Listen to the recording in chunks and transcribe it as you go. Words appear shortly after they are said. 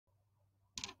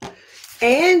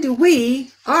And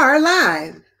we are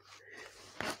live.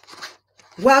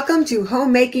 Welcome to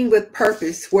Homemaking with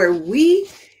Purpose, where we,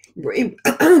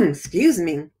 excuse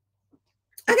me,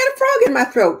 I got a frog in my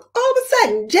throat. All of a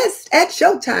sudden, just at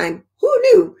showtime. Who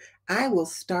knew? I will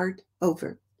start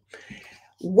over.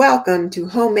 Welcome to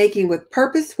Homemaking with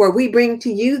Purpose, where we bring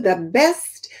to you the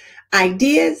best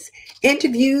ideas,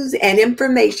 interviews, and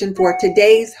information for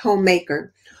today's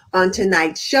homemaker. On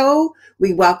tonight's show,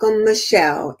 we welcome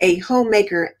Michelle, a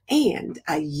homemaker and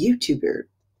a YouTuber.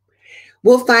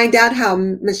 We'll find out how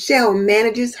Michelle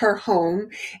manages her home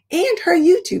and her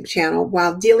YouTube channel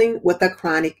while dealing with a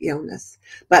chronic illness.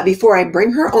 But before I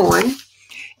bring her on,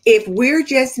 if we're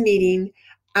just meeting,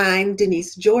 I'm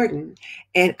Denise Jordan,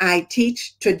 and I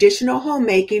teach traditional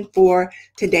homemaking for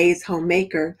today's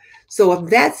homemaker. So if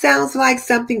that sounds like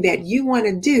something that you want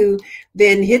to do,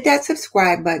 then hit that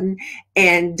subscribe button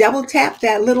and double tap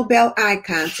that little bell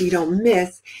icon so you don't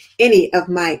miss any of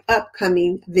my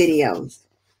upcoming videos.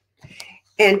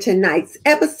 And tonight's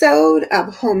episode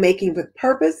of Homemaking with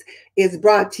Purpose is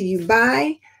brought to you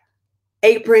by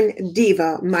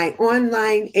aprondiva, my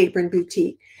online apron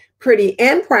boutique. Pretty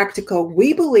and practical,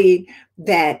 we believe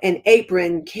that an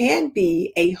apron can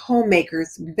be a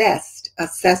homemaker's best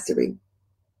accessory.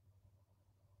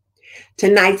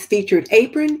 Tonight's featured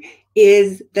apron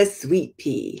is the sweet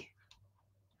pea.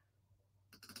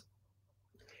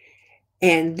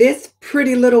 And this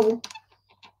pretty little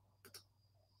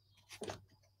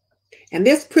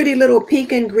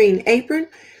pink and green apron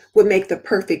would make the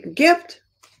perfect gift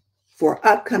for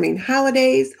upcoming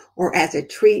holidays or as a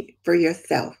treat for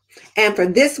yourself. And for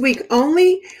this week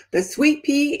only, the sweet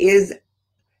pea is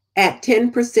at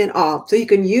 10% off. So you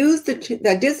can use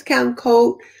the discount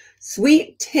code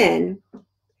SWEET10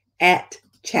 at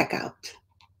checkout.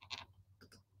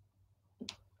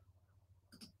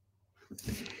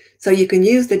 So you can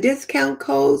use the discount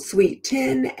code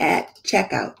SWEET10 at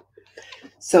checkout.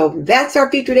 So that's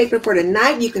our featured apron for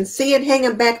tonight. You can see it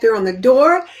hanging back there on the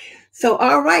door. So,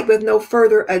 all right, with no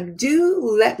further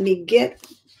ado, let me get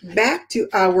back to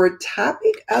our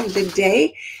topic of the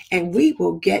day, and we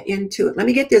will get into it. Let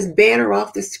me get this banner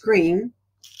off the screen,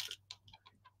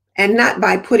 and not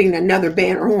by putting another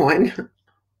banner on.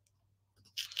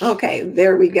 Okay,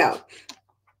 there we go.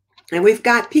 And we've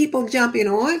got people jumping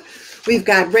on. We've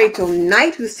got Rachel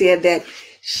Knight, who said that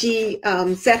she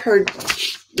set her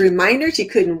reminder. She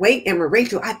couldn't wait. And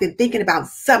Rachel, I've been thinking about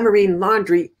submarine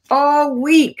laundry all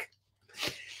week.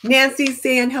 Nancy's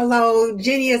saying hello.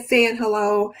 Jenny is saying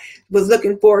hello. Was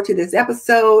looking forward to this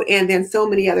episode. And then so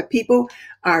many other people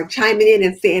are chiming in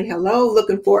and saying hello.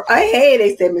 Looking for, hey,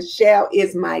 they said Michelle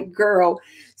is my girl.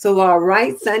 So, all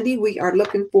right, Sunday, we are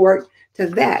looking forward to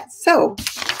that. So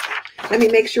let me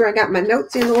make sure I got my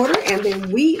notes in order, and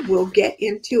then we will get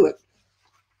into it.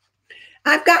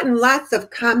 I've gotten lots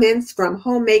of comments from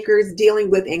homemakers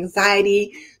dealing with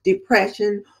anxiety,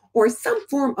 depression, or some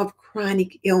form of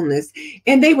chronic illness,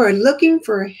 and they were looking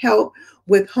for help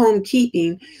with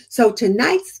homekeeping. So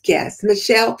tonight's guest,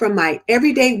 Michelle from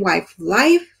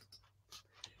MyEverydayWifelife,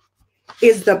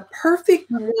 is the perfect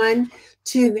one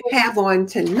to have on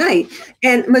tonight.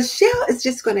 And Michelle is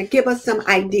just going to give us some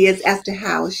ideas as to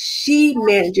how she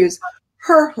manages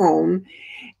her home,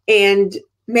 and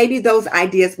maybe those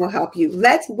ideas will help you.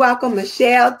 Let's welcome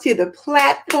Michelle to the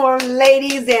platform,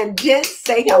 ladies and gents.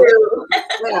 Say hello.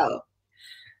 Well,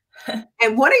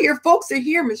 and one of your folks are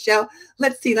here, Michelle.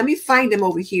 Let's see. Let me find them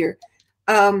over here.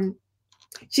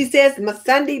 She says, my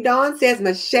Sunday Dawn says,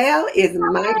 Michelle is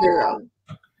my girl.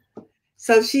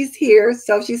 So she's here.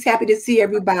 So she's happy to see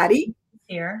everybody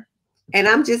here. And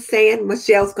I'm just saying,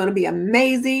 Michelle's going to be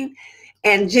amazing.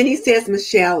 And Jenny says,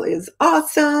 Michelle is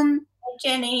awesome. Hey,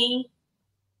 Jenny.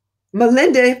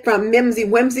 Melinda from Mimsy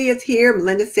Whimsy is here.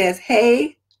 Melinda says,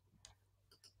 hey.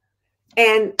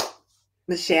 And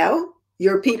Michelle,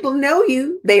 your people know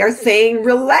you. They are saying,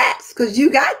 relax, because you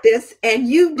got this, and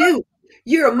you do.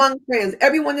 You're among friends.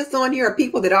 Everyone that's on here are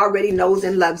people that already knows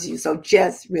and loves you. So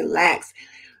just relax.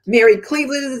 Mary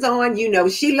Cleveland is on. You know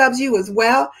she loves you as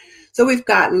well. So we've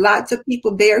got lots of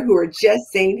people there who are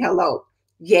just saying hello.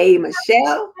 Yay,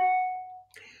 Michelle.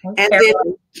 And then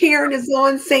Karen is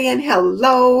on saying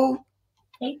hello.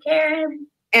 Hey, Karen.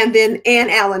 And then Ann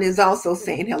Allen is also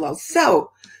saying hello.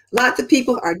 So lots of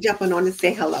people are jumping on to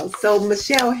say hello. So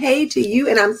Michelle, hey to you.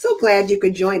 And I'm so glad you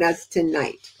could join us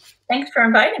tonight. Thanks for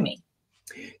inviting me.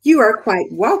 You are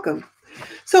quite welcome.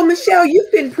 So Michelle,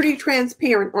 you've been pretty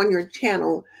transparent on your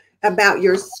channel about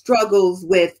your struggles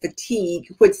with fatigue,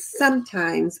 which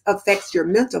sometimes affects your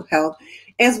mental health,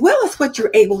 as well as what you're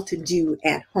able to do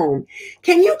at home.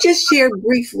 Can you just share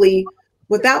briefly,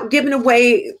 without giving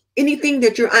away anything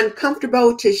that you're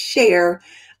uncomfortable to share,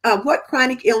 what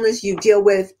chronic illness you deal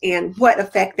with and what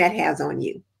effect that has on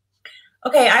you.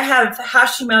 Okay, I have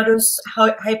Hashimoto's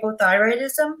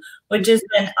hypothyroidism, which is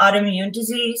an autoimmune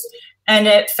disease, and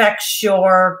it affects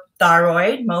your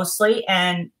thyroid mostly,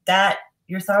 and that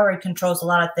your thyroid controls a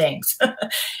lot of things.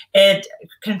 It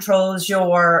controls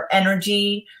your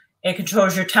energy, it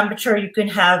controls your temperature. You can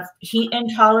have heat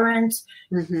intolerance,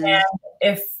 and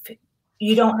if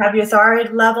you don't have your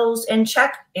thyroid levels in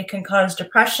check, it can cause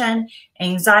depression,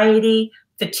 anxiety,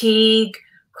 fatigue,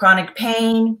 chronic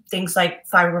pain, things like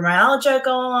fibromyalgia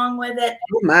go along with it.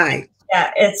 Oh my.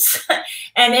 Yeah, it's,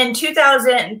 and in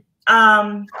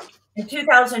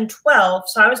 2012,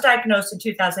 so I was diagnosed in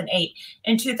 2008.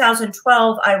 In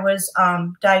 2012, I was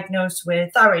diagnosed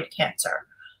with thyroid cancer.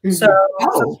 So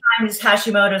sometimes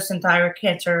Hashimoto's and thyroid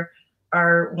cancer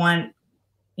are one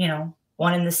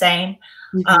and the same.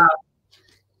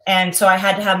 And so I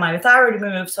had to have my thyroid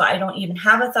removed, so I don't even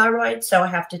have a thyroid. So I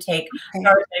have to take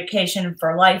thyroid medication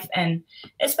for life. And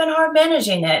it's been hard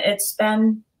managing it. It's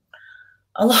been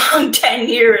a long 10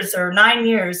 years or 9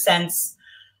 years since,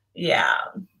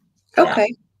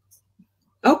 Okay.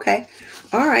 Okay.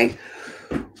 All right.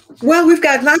 Well, we've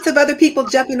got lots of other people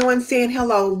jumping on saying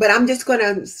hello, but I'm just going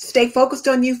to stay focused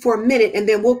on you for a minute, and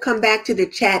then we'll come back to the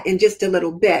chat in just a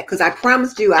little bit, because I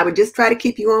promised you I would just try to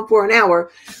keep you on for an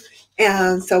hour.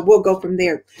 And so we'll go from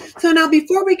there. So now,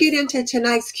 before we get into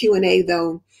tonight's Q&A,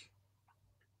 though,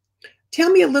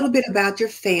 tell me a little bit about your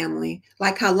family,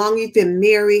 like how long you've been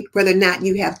married, whether or not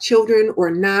you have children or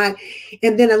not,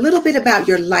 and then a little bit about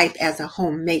your life as a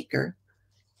homemaker.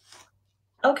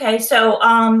 Okay, so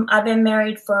I've been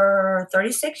married for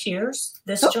 36 years.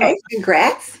 This July.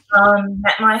 Congrats.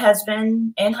 Met my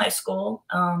husband in high school.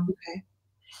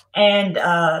 And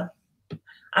I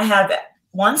have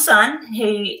one son.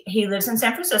 He lives in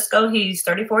San Francisco. He's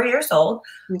 34 years old.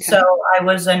 So I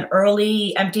was an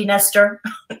early empty nester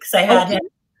because I had him.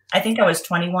 I think I was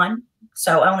 21.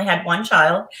 So I only had one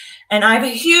child. And I have a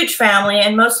huge family,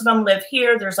 and most of them live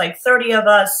here. There's like 30 of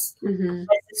us. My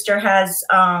sister has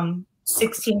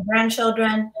 16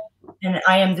 grandchildren, and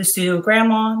I am the Sioux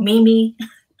grandma, Mimi.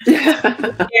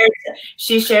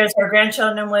 She shares her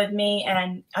grandchildren with me,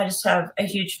 and I just have a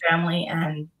huge family,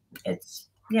 and it's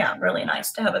really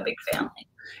nice to have a big family.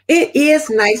 It is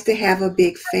nice to have a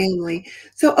big family.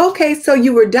 So, so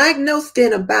you were diagnosed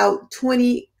in about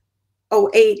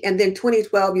 2008, and then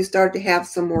 2012, you started to have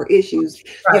some more issues.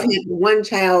 You've had one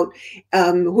child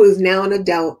who is now an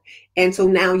adult, and so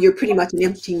now you're pretty much an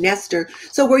empty nester.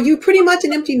 So were you pretty much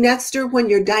an empty nester when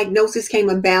your diagnosis came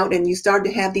about and you started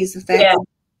to have these effects?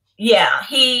 Yeah.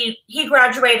 He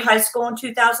graduated high school in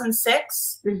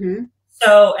 2006.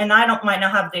 So, and I might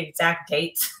not have the exact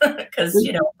dates because,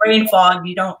 brain fog,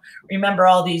 you don't remember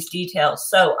all these details.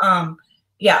 So,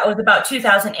 it was about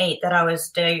 2008 that I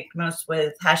was diagnosed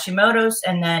with Hashimoto's.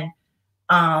 And then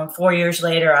 4 years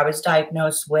later, I was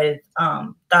diagnosed with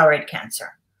thyroid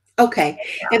cancer. Okay.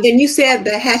 And then you said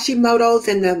the Hashimoto's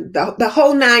and the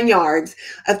whole 9 yards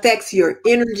affects your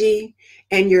energy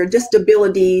and your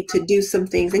disability to do some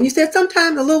things. And you said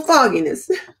sometimes a little fogginess.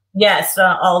 Yes,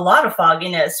 a lot of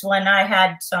fogginess. When I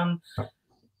had some,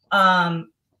 I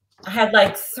had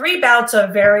like 3 bouts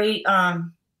of very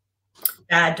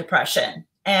bad depression.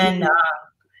 And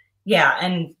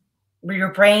and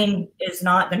your brain is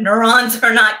not, the neurons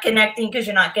are not connecting because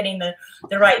you're not getting the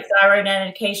right thyroid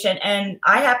medication. And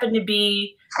I happened to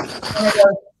be one of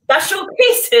those special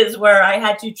cases where I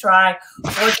had to try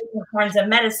 4 different kinds of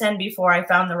medicine before I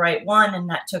found the right one. And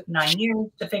that took 9 years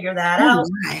to figure that out.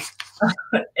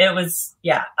 It was,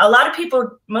 a lot of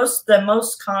people, the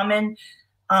most common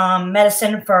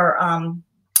medicine for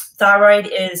thyroid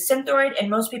is Synthroid, and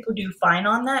most people do fine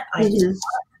on that. I just not.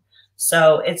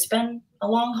 So it's been a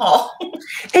long haul.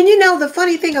 And the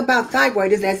funny thing about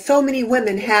thyroid is that so many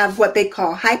women have what they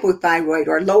call hypothyroid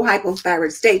or low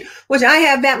hypothyroid state, which I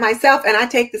have that myself, and I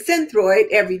take the Synthroid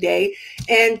every day,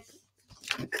 and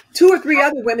 2 or 3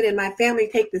 other women in my family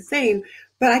take the same.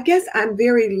 But I guess I'm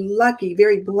very lucky,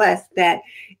 very blessed that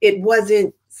it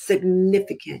wasn't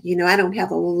significant. I don't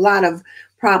have a lot of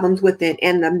problems with it,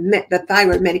 and the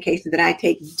thyroid medication that I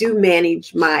take do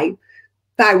manage my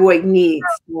thyroid needs.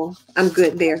 Well, I'm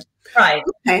good there. Right.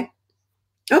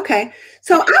 Okay.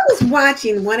 So I was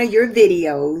watching one of your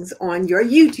videos on your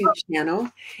YouTube channel,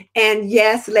 and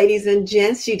yes, ladies and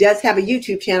gents, she does have a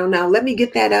YouTube channel. Now let me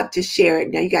get that up to share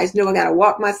it. Now you guys know I got to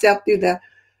walk myself through the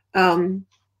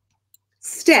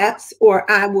steps or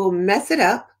I will mess it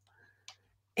up,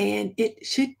 and it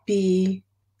should be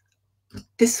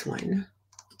this one.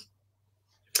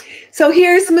 So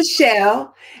here's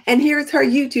Michelle, and here's her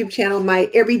YouTube channel. My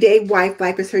Everyday Wife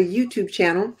Life is her YouTube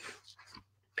channel.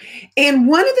 And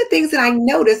one of the things that I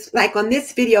noticed, like on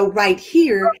this video right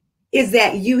here, is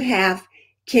that you have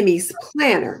Kimmy's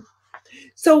planner.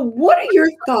 So what are your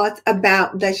thoughts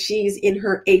about the She's in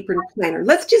Her Apron planner?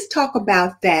 Let's just talk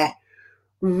about that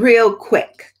real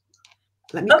quick.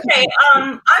 Okay,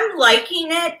 I'm liking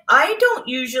it. I don't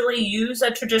usually use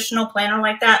a traditional planner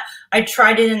like that. I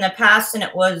tried it in the past and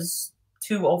it was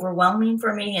too overwhelming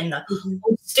for me, and the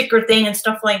whole sticker thing and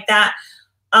stuff like that.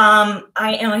 I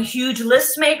am a huge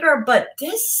list maker, but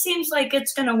this seems like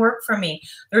it's going to work for me.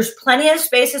 There's plenty of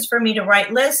spaces for me to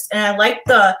write lists, and I like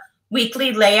the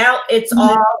weekly layout. It's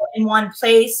all in one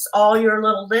place, all your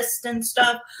little lists and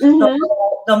stuff,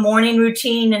 the morning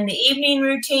routine and the evening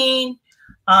routine.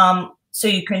 So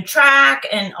you can track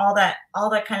and all that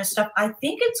kind of stuff. I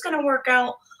think it's going to work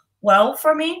out well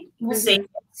for me. We'll see.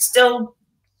 It's still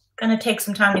going to take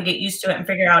some time to get used to it and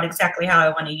figure out exactly how I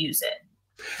want to use it.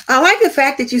 I like the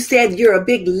fact that you said you're a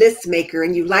big list maker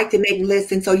and you like to make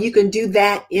lists, and so you can do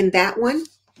that in that one?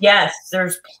 Yes,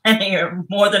 there's plenty or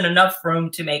more than enough room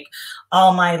to make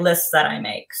all my lists that I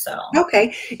make. So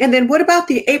okay. And then what about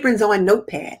the aprons on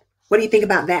Notepad? What do you think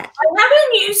about that? I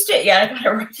haven't used it yet. I got it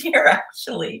right here,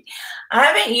 actually. I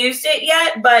haven't used it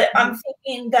yet, but I'm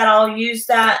thinking that I'll use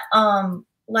that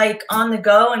like on the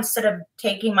go. Instead of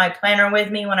taking my planner with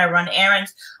me when I run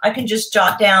errands, I can just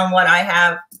jot down what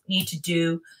I need to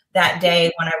do that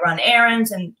day when I run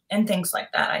errands and things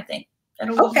like that. I think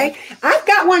that'll okay. I've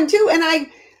got one too, and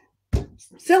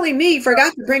silly me,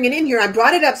 forgot to bring it in here. I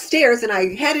brought it upstairs and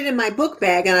I had it in my book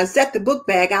bag, and I set the book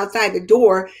bag outside the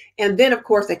door. And then of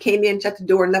course I came in, shut the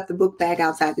door, and left the book bag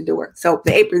outside the door. So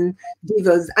the apron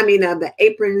divas, the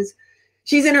aprons,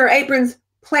 She's in Her Aprons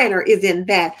planner is in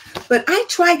that. But I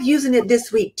tried using it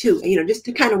this week too, just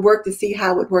to kind of work to see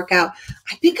how it would work out.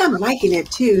 I think I'm liking it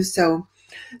too. So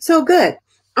good.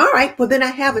 All right. Well, then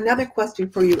I have another question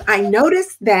for you. I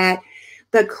noticed that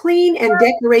the clean and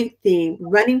decorate theme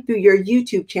running through your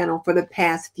YouTube channel for the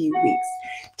past few weeks.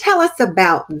 Tell us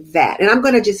about that. And I'm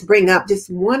going to just bring up just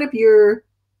one of your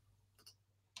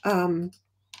videos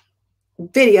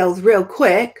real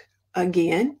quick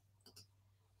again.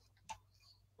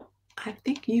 I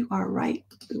think you are right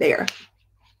there.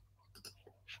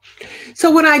 So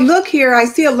when I look here, I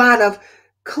see a lot of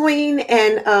clean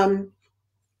and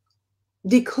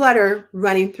declutter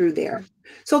running through there.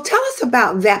 So tell us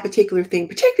about that particular thing,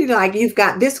 particularly like you've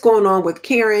got this going on with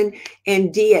Karen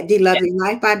and Dee at Lovely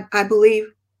Life, I believe.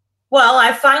 Well,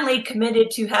 I finally committed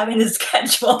to having a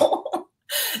schedule.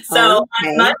 So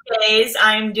on Mondays,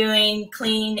 I'm doing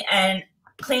cleaning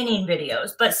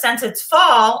videos. But since it's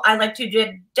fall, I like to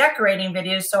do decorating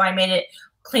videos. So I made it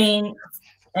clean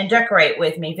and decorate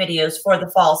with me videos for the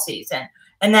fall season.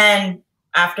 And then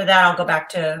after that, I'll go back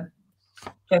to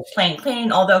just plain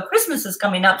cleaning, although Christmas is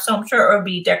coming up, so I'm sure it will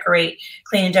be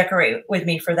clean and decorate with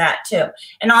me for that too.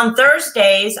 And on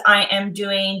Thursdays, I am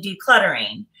doing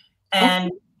decluttering, and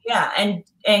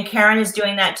and Karen is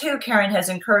doing that too. Karen has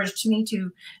encouraged me to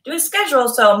do a schedule.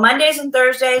 So Mondays and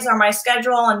Thursdays are my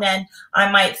schedule, and then I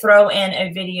might throw in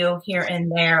a video here and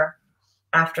there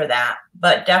after that,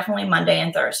 but definitely Monday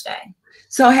and Thursday.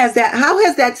 So how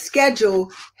has that schedule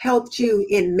helped you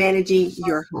in managing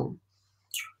your home?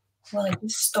 Well, I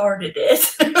just started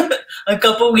it a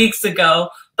couple weeks ago,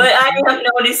 but I am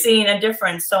noticing a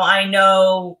difference. So I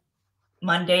know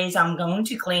Mondays I'm going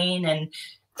to clean, and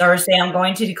Thursday I'm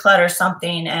going to declutter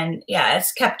something. And yeah,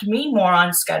 it's kept me more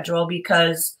on schedule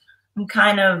because I'm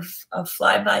kind of a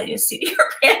fly by the seat of your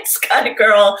pants kind of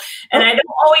girl. And I don't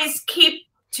always keep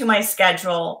to my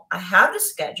schedule. I have a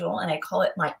schedule and I call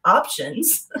it my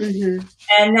options.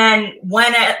 And then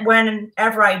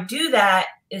whenever I do that,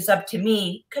 is up to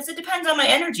me because it depends on my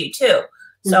energy too.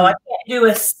 So I can't do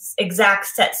a exact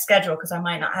set schedule because I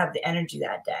might not have the energy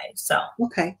that day. So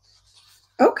okay,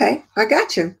 I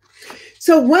got you.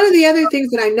 So one of the other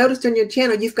things that I noticed on your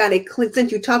channel, you've got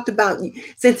since you talked about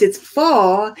since it's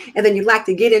fall and then you like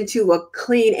to get into a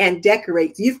clean and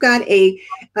decorate, you've got a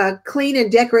clean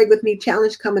and decorate with me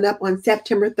challenge coming up on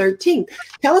September 13th.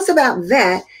 Tell us about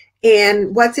that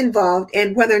and what's involved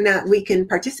and whether or not we can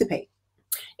participate.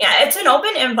 Yeah, it's an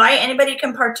open invite. Anybody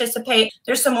can participate.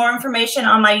 There's some more information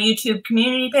on my YouTube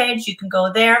community page. You can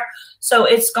go there. So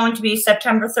it's going to be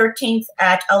September 13th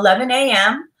at 11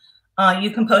 a.m.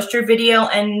 You can post your video,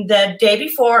 and the day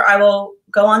before I will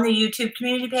go on the YouTube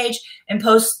community page and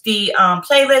post the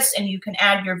playlist, and you can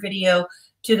add your video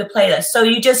to the playlist. So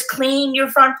you just clean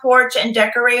your front porch and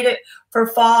decorate it for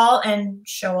fall and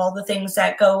show all the things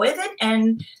that go with it,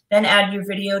 and then add your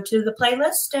video to the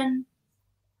playlist, and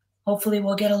hopefully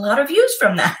we'll get a lot of views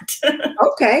from that.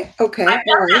 Okay. Okay. I've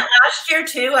done that last year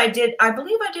too. I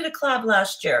believe I did a collab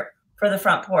last year for the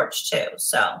front porch too.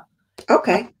 So.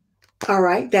 Okay. All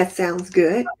right. That sounds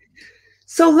good.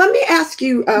 So let me ask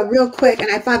you real quick, and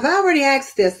if I've already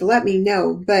asked this, let me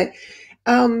know. But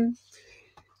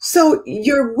so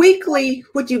your weekly,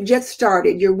 what you've just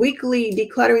started, your weekly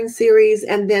decluttering series,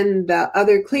 and then the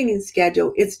other cleaning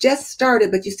schedule, it's just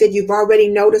started, but you said you've already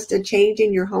noticed a change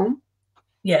in your home?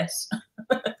 Yes.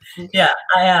 Yeah,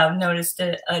 I have noticed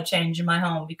a change in my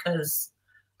home because,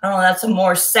 I don't know, that's a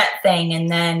more set thing. And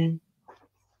then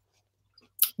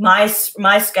my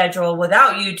schedule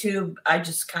without YouTube, I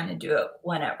just kind of do it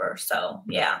whenever. So,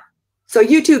 yeah. So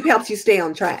YouTube helps you stay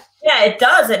on track. Yeah, it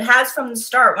does. It has from the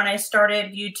start. When I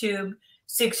started YouTube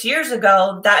 6 years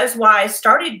ago, that is why I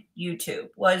started YouTube,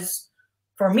 was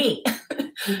for me.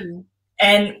 Mm-hmm.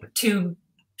 And to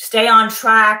stay on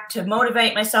track, to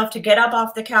motivate myself to get up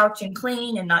off the couch and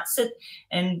clean and not sit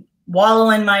and wallow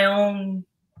in my own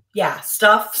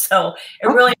stuff. So it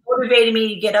really motivated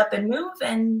me to get up and move,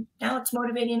 and now it's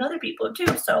motivating other people too.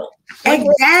 So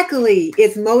exactly,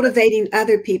 it's motivating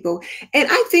other people. And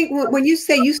I think when you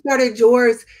say you started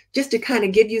yours just to kind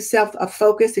of give yourself a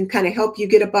focus and kind of help you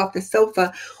get up off the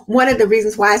sofa, one of the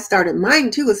reasons why I started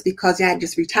mine too is because I had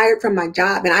just retired from my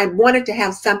job and I wanted to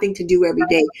have something to do every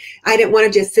day. I didn't want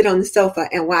to just sit on the sofa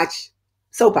and watch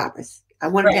soap operas. I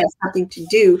wanted to have something to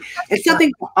do and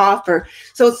something to offer.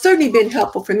 So it's certainly been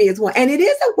helpful for me as well. And it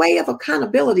is a way of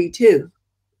accountability too.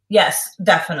 Yes,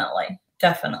 definitely.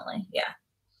 Definitely. Yeah.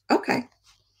 Okay.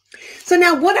 So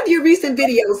now one of your recent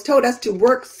videos told us to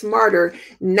work smarter,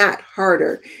 not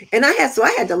harder. And I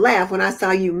had to laugh when I saw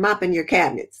you mopping your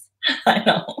cabinets. I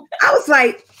know. I was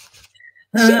like,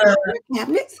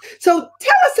 cabinets. So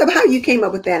tell us about how you came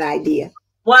up with that idea.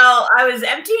 Well, I was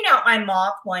emptying out my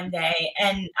mop one day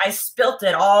and I spilt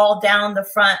it all down the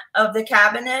front of the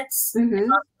cabinets and onto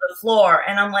the floor.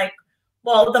 And I'm like,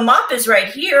 well, the mop is right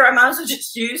here. I might as well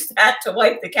just use that to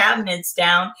wipe the cabinets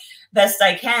down best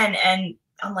I can. And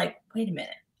I'm like, wait a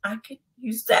minute, I could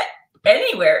use that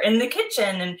anywhere in the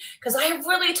kitchen. And because I have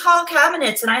really tall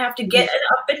cabinets and I have to get it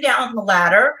up and down the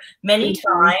ladder many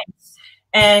times.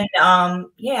 And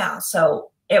so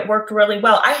it worked really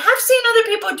well. I have seen other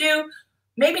people do,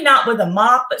 maybe not with a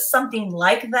mop, but something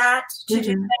like that to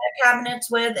do the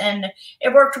cabinets with. And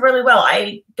it worked really well.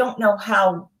 I don't know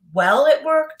how well it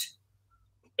worked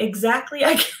exactly,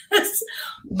 I guess,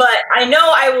 but I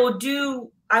know I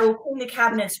will clean the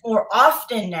cabinets more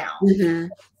often now.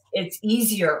 It's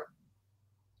easier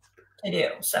to do.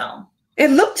 So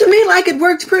it looked to me like it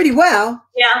worked pretty well.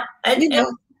 Yeah. Pretty good.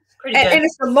 And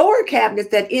it's the lower cabinets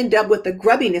that end up with the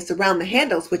grubbiness around the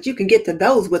handles, but you can get to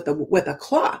those with a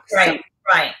cloth. Right. So.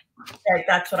 Right.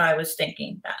 That's what I was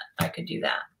thinking, that I could do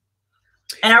that.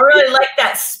 And I really like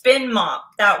that spin mop.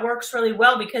 That works really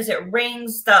well because it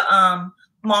wrings the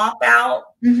mop out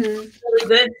really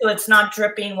good, so it's not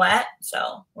dripping wet.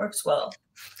 So works well.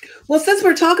 Well, since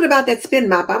we're talking about that spin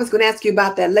mop, I was going to ask you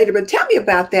about that later, but tell me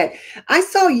about that. I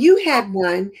saw you had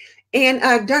one, and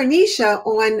Darnisha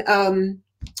on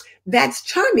That's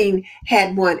Charming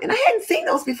had one, and I hadn't seen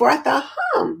those before. I thought,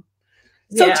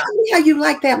 So tell me how you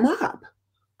like that mop.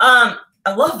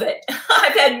 I love it.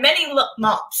 I've had many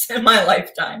mops in my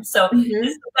lifetime. So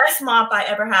it's the best mop I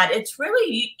ever had. It's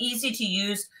really easy to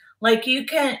use. Like you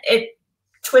can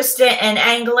twist it and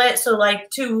angle it. So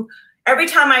like every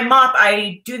time I mop,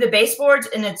 I do the baseboards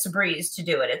and it's a breeze to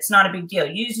do it. It's not a big deal.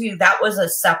 Usually that was a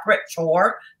separate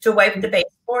chore to wipe the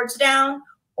baseboards down,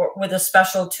 or with a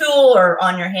special tool or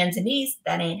on your hands and knees.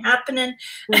 That ain't happening.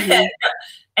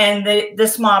 And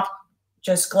this mop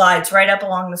just glides right up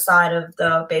along the side of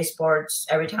the baseboards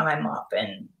every time I mop.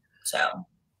 And so.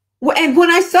 Well, and when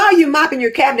I saw you mopping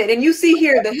your cabinet, and you see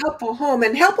here the Helpful Home,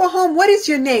 and Helpful Home, what is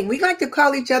your name? We like to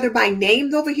call each other by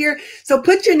names over here. So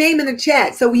put your name in the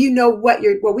chat so you know what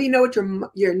we know what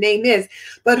your name is.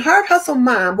 But Heart Hustle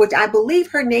Mom, which I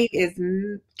believe her name is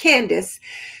Candace,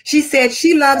 she said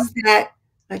she loves that.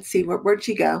 Let's see, where'd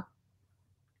she go?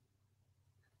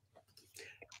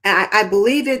 I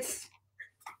believe it's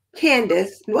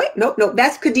Candace. Wait, nope,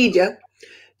 that's Khadija.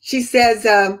 She says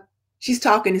she's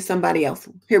talking to somebody else.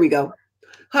 Here we go.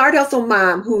 Hard Hustle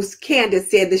Mom, who's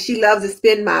Candace, said that she loves a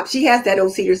spin mop. She has that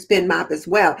old cedar spin mop as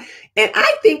well. And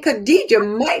I think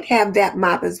Khadija might have that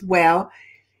mop as well.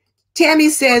 Tammy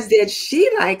says that she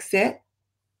likes it.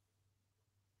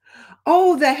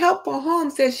 Oh, the Helpful Home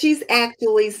says she's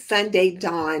actually Sunday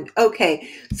Dawn. Okay,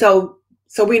 so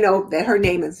we know that her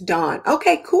name is Dawn.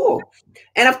 Okay, cool.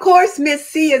 And of course, Miss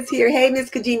C is here. Hey, Miss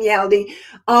Congeniality.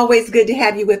 Always good to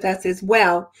have you with us as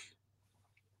well.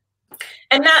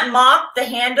 And that mop, the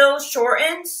handle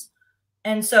shortens.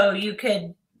 And so you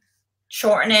could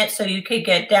shorten it so you could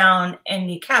get down in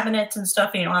the cabinets and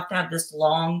stuff. And you don't have to have this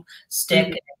long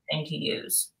stick thing to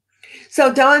use.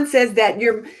 So Dawn says that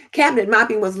your cabinet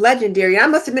mopping was legendary. I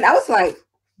must admit, I was like,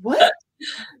 what?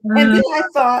 And then I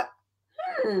thought,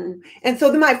 And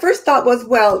so then my first thought was,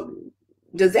 well,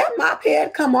 does that mop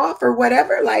head come off or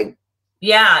whatever? Like,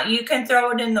 yeah, you can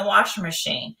throw it in the washing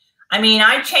machine. I mean,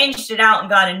 I changed it out and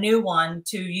got a new one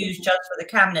to use just for the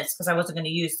cabinets because I wasn't going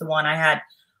to use the one I had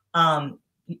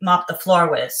mopped the floor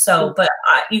with. So, but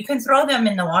you can throw them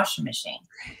in the washing machine.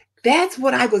 That's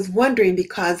what I was wondering,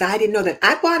 because I didn't know that.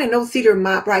 I bought an old cedar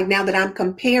mop right now that I'm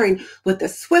comparing with the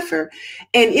Swiffer,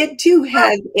 and it too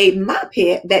has a mop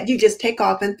head that you just take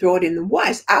off and throw it in the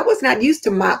wash. I was not used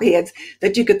to mop heads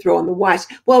that you could throw in the wash.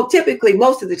 Well, typically,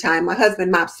 most of the time, my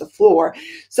husband mops the floor.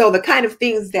 So the kind of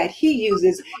things that he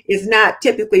uses is not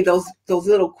typically those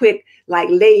little quick, like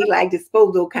ladylike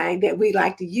disposal kind that we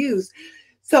like to use.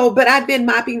 So, but I've been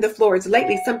mopping the floors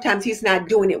lately. Sometimes he's not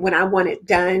doing it when I want it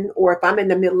done, or if I'm in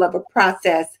the middle of a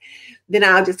process, then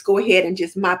I'll just go ahead and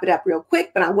just mop it up real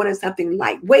quick. But I wanted something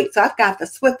lightweight. So I've got the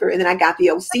Swiffer, and then I got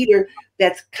the old cedar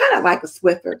that's kind of like a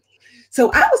Swiffer.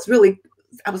 So I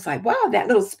was like, wow, that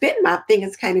little spin mop thing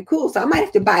is kind of cool. So I might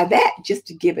have to buy that just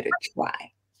to give it a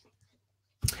try.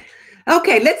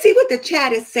 Okay, let's see what the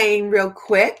chat is saying real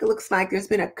quick. It looks like there's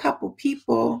been a couple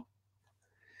people.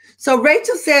 So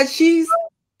Rachel says she's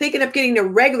thinking of getting a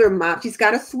regular mop. She's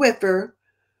got a Swiffer,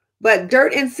 but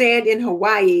dirt and sand in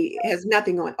Hawaii has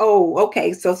nothing on. Oh,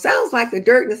 okay. So sounds like the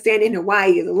dirt and the sand in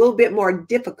Hawaii is a little bit more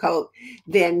difficult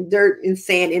than dirt and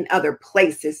sand in other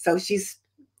places. So she's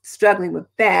struggling with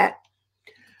that.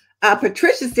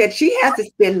 Patricia said she has a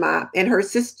spin mop, and her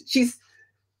sister,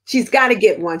 she's got to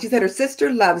get one. She said her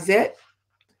sister loves it.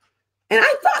 And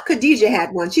I thought Khadijah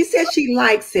had one. She says she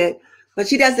likes it, but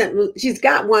she doesn't. She's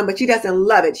got one, but she doesn't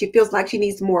love it. She feels like she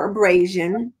needs more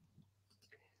abrasion.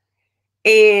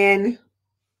 And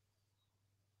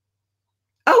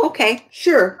oh, okay,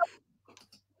 sure.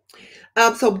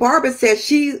 So Barbara says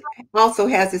she also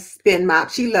has a spin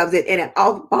mop. She loves it, and it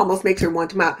almost makes her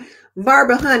want to mop.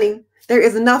 Barbara, honey, there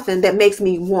is nothing that makes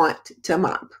me want to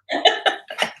mop.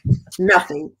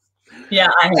 Nothing. Yeah.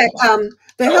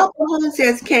 The Helpful Home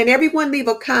says, can everyone leave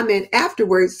a comment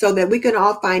afterwards so that we can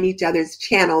all find each other's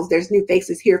channels? There's new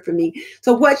faces here for me.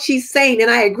 So what she's saying,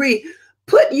 and I agree,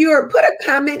 put a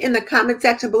comment in the comment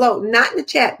section below, not in the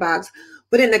chat box,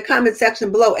 but in the comment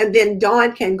section below. And then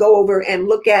Dawn can go over and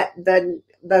look at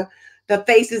the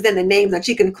faces and the names, and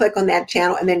she can click on that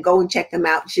channel and then go and check them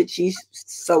out should she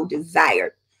so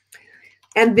desire.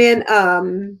 And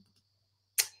then,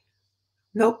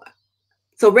 nope.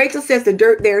 So Rachel says the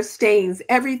dirt there stains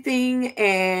everything.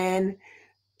 And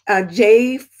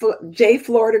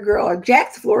Florida Girl, or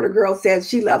Jack's Florida Girl, says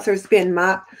she loves her spin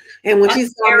mop. And when she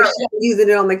saw Michelle using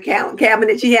it on the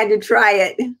cabinet, she had to try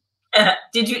it.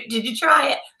 Did you try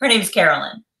it? Her name's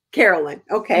Carolyn. Carolyn.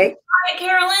 Okay. Did you try it,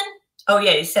 Carolyn? Oh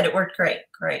yeah, you said it worked great.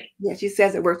 Great. Yeah, she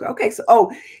says it works. Okay. So,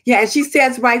 oh yeah, and she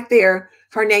says right there,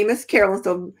 her name is Carolyn.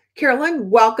 So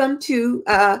Carolyn, welcome to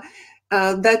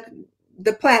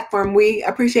the platform. We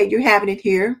appreciate you having it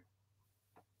here.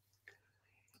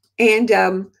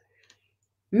 And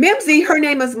Mimsy, her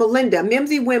name is Melinda.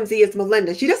 Mimsy Whimsy is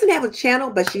Melinda. She doesn't have a channel,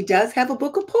 but she does have a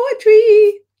book of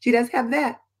poetry. She does have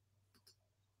that.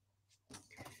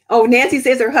 Oh, Nancy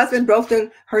says her husband broke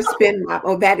her spin mop.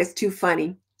 Oh, that is too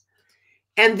funny.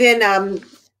 And then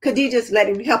Khadijah's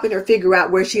helping her figure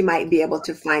out where she might be able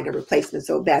to find a replacement.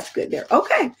 So that's good there.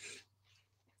 Okay.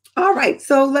 All right.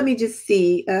 So let me just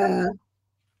see.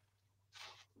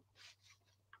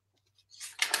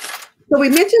 So we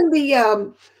mentioned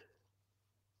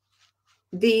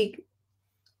the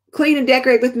Clean and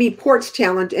Decorate with Me Porch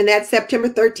Challenge, and that's September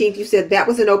 13th. You said that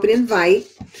was an open invite.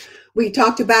 We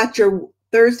talked about your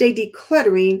Thursday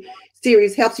decluttering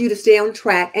series helps you to stay on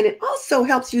track, and it also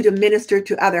helps you to minister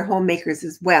to other homemakers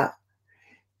as well.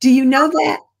 Do you know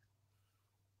that?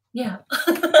 Yeah,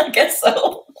 I guess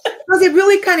so. Because it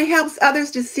really kind of helps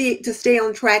others to stay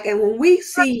on track. And when we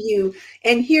see you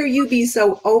and hear you be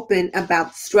so open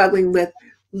about struggling with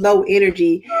low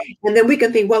energy, and then we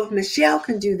can think, well, if Michelle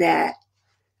can do that,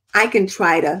 I can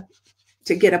try to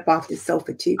get up off the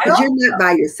sofa too, because you're not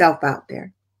by yourself out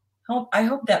there. I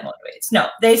hope that motivates. No,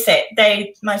 they say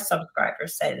my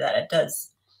subscribers say that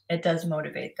it does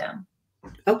motivate them.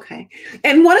 Okay.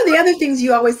 And one of the other things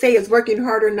you always say is working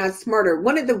harder, not smarter.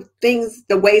 One of the things,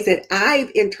 the ways that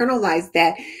I've internalized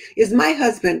that is my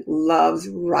husband loves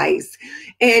rice,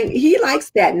 and he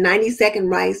likes that 90-second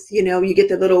rice. You know, you get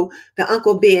the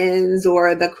Uncle Ben's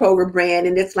or the Kroger brand,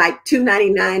 and it's like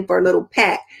 $2.99 for a little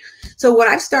pack. So what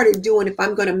I've started doing, if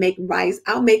I'm going to make rice,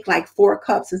 I'll make like 4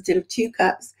 cups instead of 2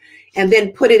 cups, and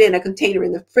then put it in a container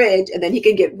in the fridge, and then he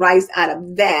can get rice out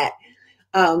of that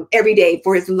every day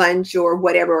for his lunch or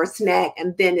whatever, or snack,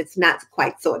 and then it's not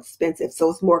quite so expensive, so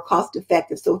it's more cost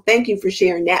effective. So thank you for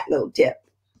sharing that little tip.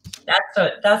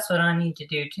 That's what I need to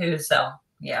do too. So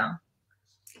yeah.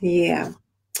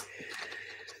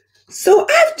 So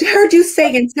I've heard you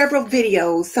say in several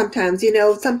videos,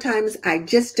 sometimes I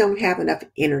just don't have enough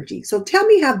energy. So tell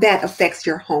me how that affects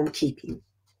your homekeeping.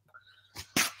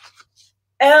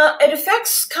 It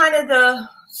affects kind of the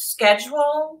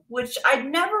schedule, which I'd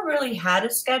never really had a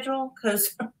schedule,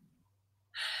 because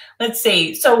let's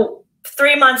see. So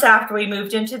 3 months after we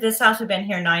moved into this house, we've been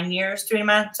here 9 years. 3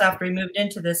 months after we moved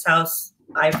into this house,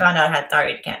 I found out I had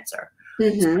thyroid cancer.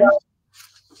 Mm-hmm.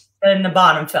 And the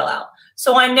bottom fell out.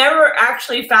 So I never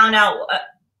actually found out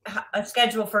a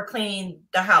schedule for cleaning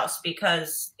the house,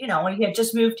 because, you know, we had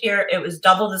just moved here. It was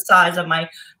double the size of my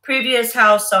previous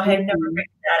house. So I had never figured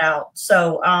that out.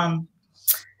 So,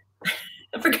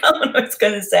 I forgot what I was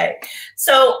going to say.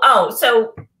 So,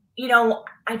 you know,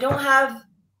 I don't have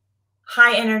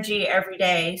high energy every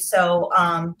day. So,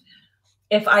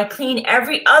 if I clean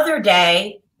every other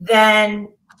day, then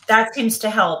that seems to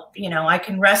help. You know, I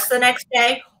can rest the next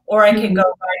day, or I can go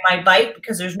ride my bike,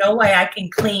 because there's no way I can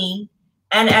clean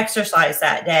and exercise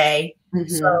that day.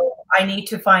 So I need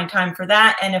to find time for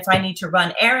that. And if I need to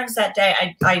run errands that day,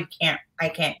 I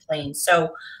can't clean.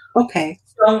 So, okay.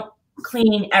 Don't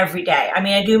clean every day. I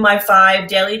mean, I do my 5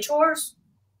 daily chores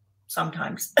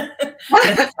sometimes.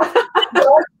 The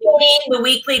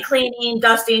weekly cleaning,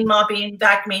 dusting, mopping,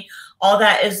 vacuuming, all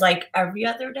that is like every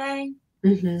other day.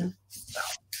 So.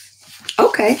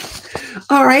 Okay.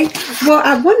 All right. Well,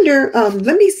 I wonder,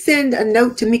 let me send a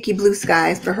note to Mickey Blue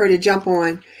Skies for her to jump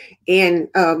on and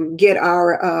get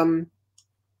our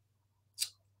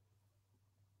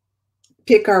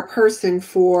pick our person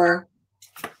for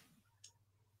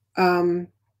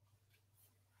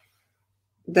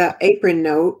the apron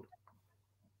note,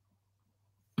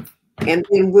 and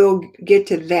then we'll get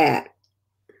to that.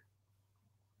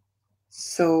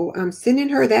 So I'm sending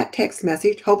her that text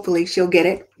message. Hopefully she'll get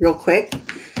it real quick.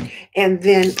 And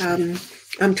then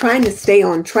I'm trying to stay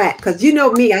on track, because you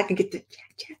know me, I can get the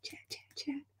chat.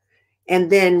 And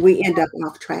then we end up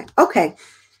off track. Okay.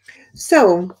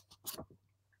 So,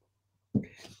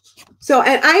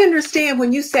 and I understand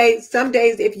when you say some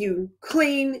days if you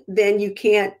clean, then you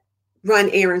can't run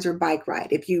errands or bike ride.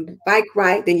 If you bike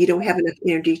ride, then you don't have enough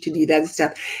energy to do that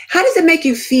stuff. How does it make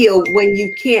you feel when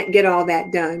you can't get all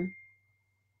that done?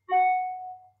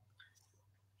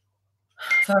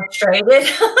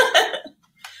 Frustrated.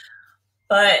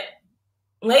 But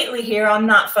lately here, I'm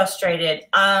not frustrated.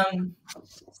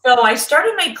 So I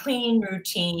started my cleaning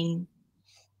routine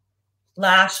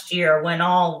last year when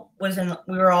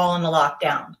we were all in the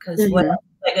lockdown, because what else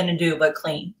was I going to do but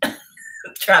clean?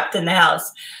 Trapped in the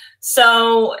house.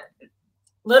 So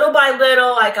little by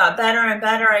little, I got better and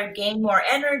better. I gained more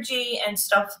energy and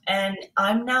stuff, and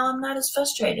I'm not as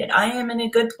frustrated. I am in a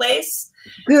good place.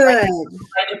 Good.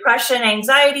 My depression,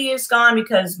 anxiety is gone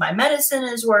because my medicine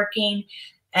is working,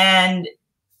 and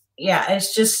yeah,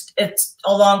 it's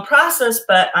a long process,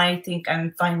 but I think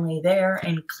I'm finally there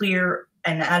and clear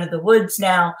and out of the woods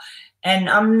now, and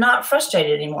I'm not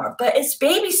frustrated anymore. But it's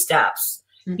baby steps.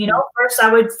 You know, first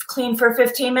I would clean for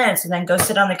 15 minutes and then go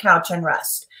sit on the couch and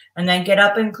rest, and then get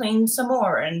up and clean some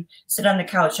more and sit on the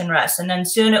couch and rest. And then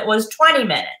soon it was 20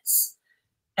 minutes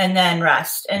and then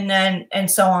rest, and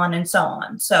so on and so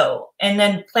on. So, and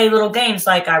then play little games,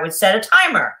 like I would set a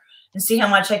timer and see how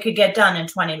much I could get done in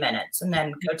 20 minutes, and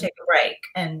then go take a break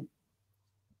and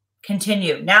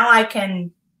continue. Now I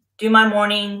can do my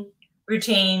morning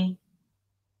routine,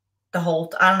 I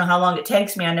don't know how long it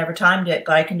takes me. I never timed it,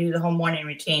 but I can do the whole morning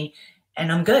routine,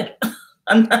 and I'm good.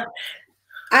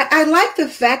 I like the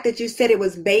fact that you said it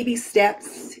was baby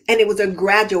steps and it was a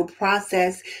gradual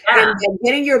process. Yeah. And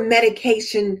getting your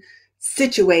medication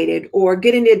situated or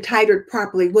getting it titrated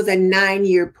properly was a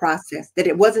 9-year process, that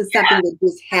it wasn't something that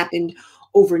just happened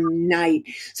overnight.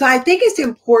 So I think it's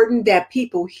important that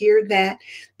people hear that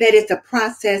it's a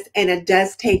process, and it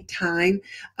does take time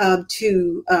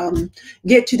to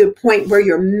get to the point where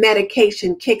your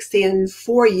medication kicks in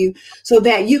for you, so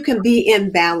that you can be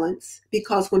in balance.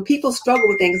 Because when people struggle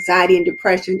with anxiety and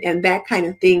depression and that kind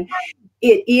of thing,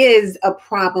 it is a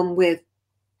problem with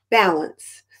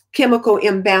balance, chemical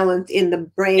imbalance in the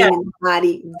brain and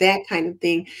body, that kind of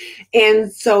thing. And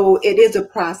so it is a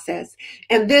process.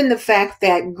 And then the fact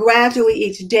that gradually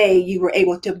each day you were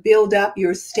able to build up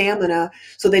your stamina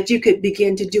so that you could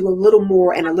begin to do a little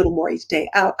more and a little more each day.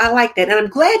 I like that. And I'm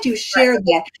glad you shared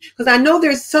that, because I know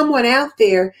there's someone out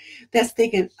there that's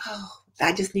thinking, oh,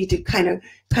 I just need to kind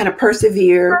of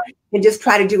persevere and just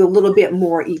try to do a little bit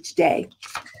more each day.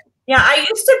 Yeah, I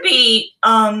used to be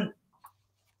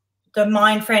the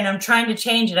mind frame. I'm trying to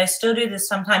change it. I still do this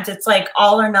sometimes. It's like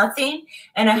all or nothing.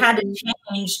 And I had to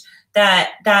change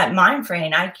that mind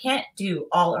frame. I can't do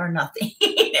all or nothing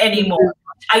anymore.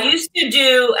 I used to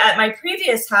do, at my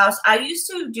previous house, I used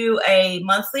to do a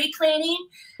monthly cleaning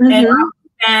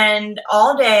and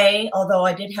all day, although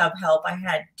I did have help. I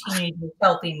had teenagers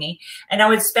helping me, and I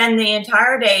would spend the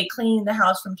entire day cleaning the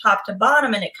house from top to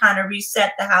bottom, and it kind of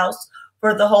reset the house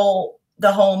for the whole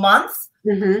month.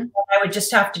 I would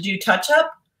just have to do touch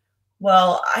up.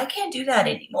 Well, I can't do that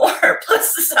anymore.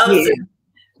 Plus the house is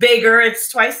bigger. It's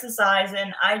twice the size.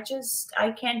 And I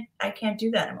can't do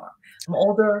that anymore. I'm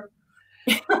older.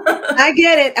 I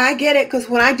get it. Because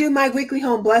when I do my weekly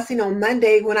home blessing on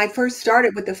Monday, when I first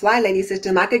started with the Fly Lady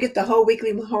system, I could get the whole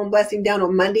weekly home blessing down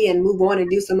on Monday and move on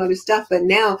and do some other stuff. But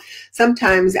now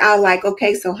sometimes I'll like,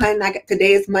 okay, so honey,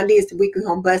 today is Monday, it's the weekly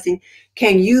home blessing.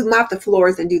 Can you mop the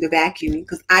floors and do the vacuuming?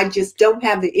 Because I just don't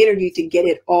have the energy to get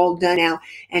it all done now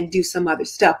and do some other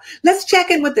stuff. Let's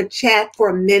check in with the chat for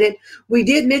a minute. We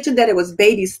did mention that it was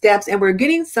baby steps, and we're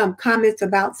getting some comments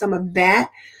about some of that.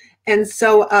 And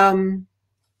so,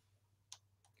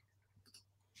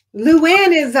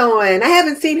 Luann is on. I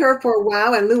haven't seen her for a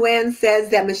while, and Luann says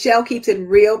that Michelle keeps it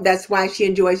real. That's why she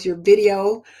enjoys your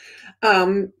video.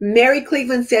 Mary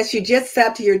Cleveland says she just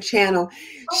subbed to your channel.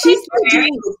 She's been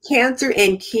dealing with cancer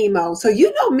and chemo. So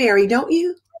you know Mary, don't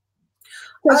you?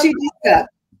 So she just subbed.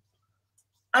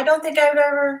 I don't think I've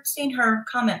ever seen her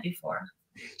comment before.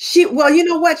 Well, you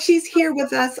know what? She's here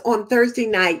with us on Thursday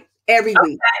night every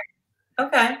week.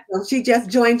 Okay. So she just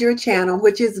joined your channel,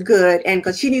 which is good. And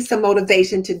because she needs some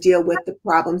motivation to deal with the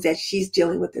problems that she's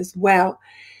dealing with as well.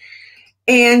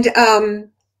 And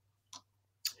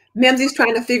Memsy's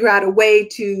trying to figure out a way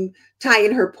to tie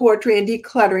in her poetry and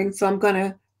decluttering. So I'm going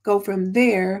to go from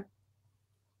there.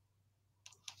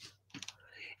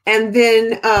 And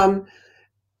then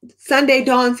Sunday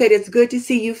Dawn said, it's good to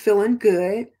see you feeling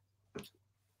good.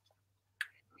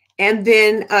 And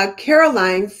then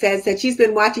Caroline says that she's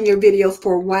been watching your videos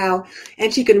for a while,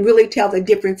 and she can really tell the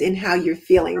difference in how you're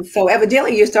feeling. So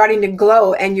evidently you're starting to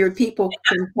glow, and your people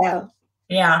can tell.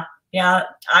 Yeah. Yeah.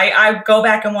 I go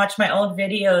back and watch my old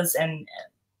videos, and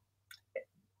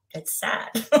it's sad.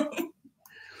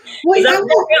 Well, I'm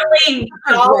feeling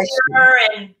taller,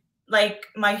 and like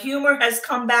my humor has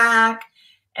come back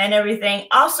and everything.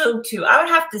 Also, too, I would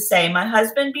have to say my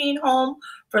husband being home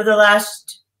for the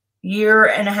last year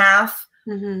and a half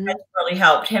has really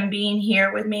helped. Him being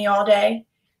here with me all day,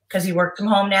 because he works from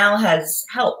home now, has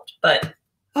helped. But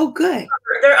good.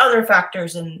 There are other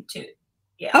factors in too.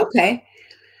 Yeah. Okay.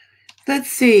 Let's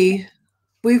see.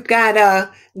 We've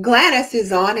got Gladys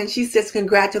is on, and she says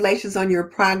congratulations on your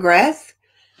progress.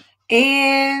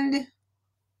 And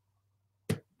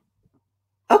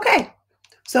okay,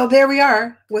 so there we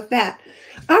are with that.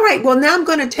 All right. Well, now I'm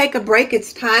going to take a break.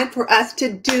 It's time for us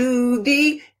to do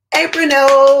the apron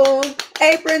note.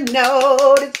 Apron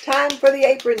note. It's time for the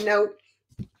apron note.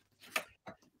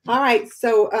 All right.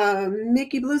 So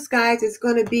Mickey Blue Skies is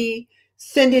going to be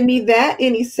sending me that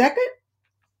any second.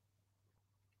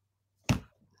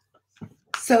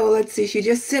 So let's see. She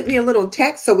just sent me a little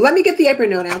text. So let me get the apron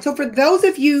note out. So for those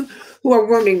of you who are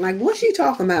wondering, like, what's she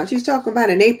talking about? She's talking about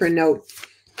an apron note.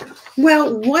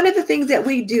 Well, one of the things that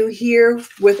we do here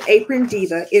with Apron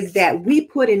Diva is that we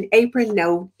put an apron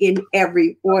note in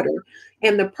every order.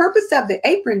 And the purpose of the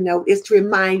apron note is to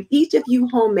remind each of you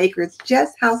homemakers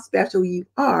just how special you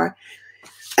are.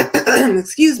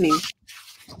 Excuse me.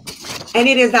 And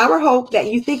it is our hope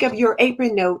that you think of your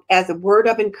apron note as a word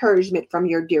of encouragement from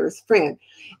your dearest friend.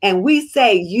 And we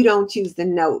say you don't choose the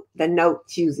note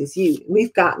chooses you.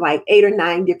 We've got like 8 or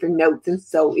 9 different notes, and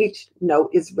so each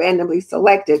note is randomly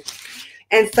selected.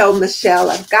 And so, Michelle,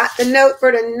 I've got the note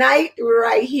for tonight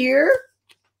right here.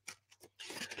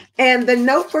 And the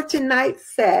note for tonight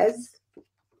says,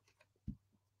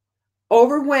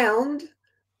 overwhelmed,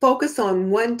 focus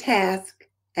on one task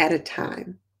at a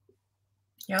time.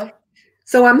 Yep.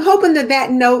 So I'm hoping that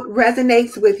that note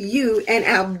resonates with you, and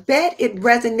I'll bet it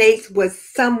resonates with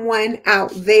someone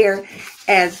out there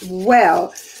as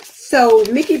well. So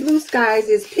Mickey Blue Skies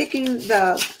is picking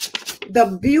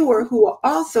the viewer who will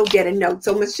also get a note.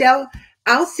 So Michelle,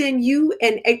 I'll send you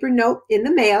an apron note in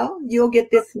the mail. You'll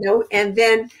get this note. And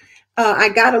then I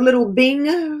got a little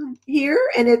bing here,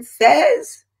 and it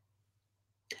says,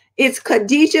 it's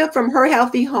Khadijah from Her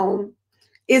Healthy Home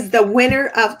is the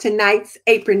winner of tonight's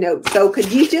apron note. So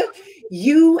Khadijah,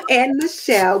 you and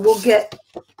Michelle will get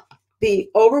the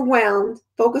Overwhelmed,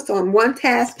 Focus on One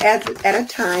Task at a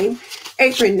Time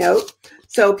apron note.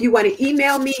 So if you want to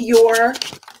email me your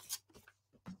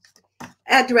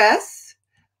address,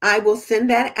 I will send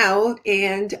that out.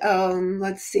 And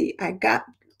let's see,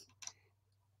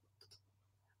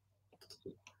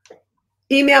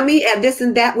 email me at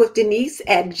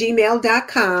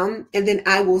thisandthatwithdenise@gmail.com, and then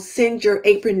I will send your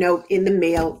apron note in the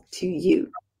mail to you.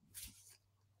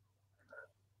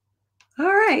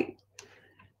 All right.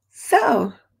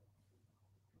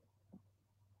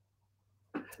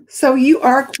 So you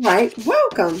are quite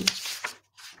welcome.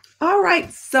 All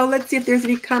right. So let's see if there's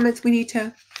any comments we need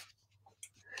to.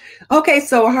 Okay.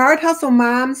 So Hard Hustle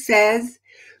Mom says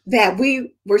that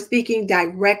we were speaking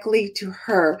directly to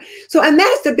her. So, and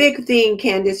that's the big thing,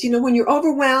 Candace. You know, when you're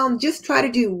overwhelmed, just try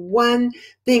to do one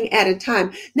thing at a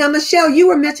time. Now, Michelle, you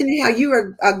were mentioning how you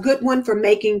are a good one for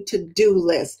making to-do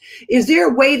lists. Is there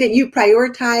a way that you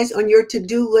prioritize on your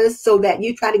to-do list so that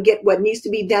you try to get what needs to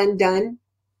be done?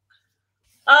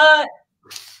 Not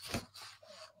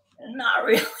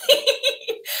really.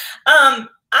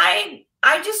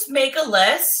 I just make a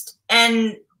list,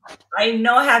 and I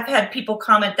know I have had people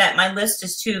comment that my list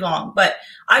is too long, but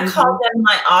I call them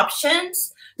my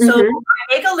options. So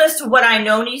I make a list of what I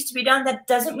know needs to be done. That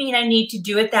doesn't mean I need to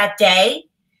do it that day.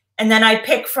 And then I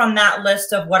pick from that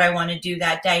list of what I want to do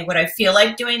that day, what I feel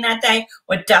like doing that day,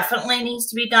 what definitely needs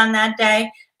to be done that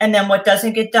day. And then what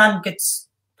doesn't get done gets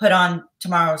put on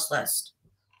tomorrow's list.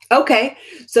 Okay,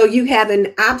 so you have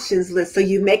an options list. So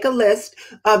you make a list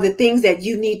of the things that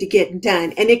you need to get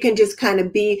done. And it can just kind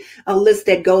of be a list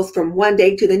that goes from one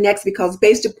day to the next, because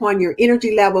based upon your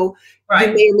energy level, you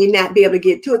may or may not be able to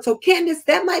get to it. So Candace,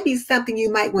 that might be something you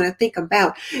might want to think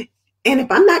about. And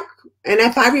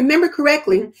if I remember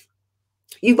correctly,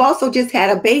 you've also just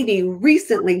had a baby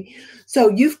recently. So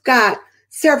you've got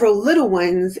several little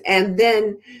ones. And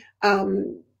then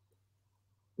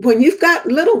when you've got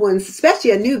little ones,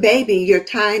 especially a new baby, your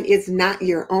time is not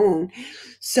your own.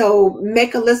 So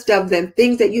make a list of the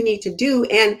things that you need to do.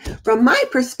 And from my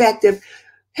perspective,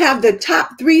 have the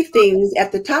top 3 things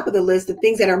at the top of the list, the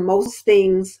things that are most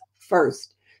things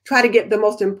first. Try to get the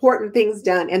most important things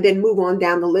done and then move on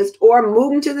down the list, or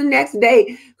move them to the next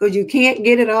day, because you can't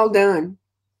get it all done.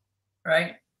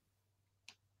 Right.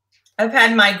 I've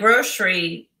had my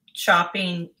grocery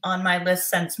shopping on my list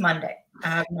since Monday.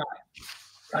 I have not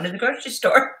gone to the grocery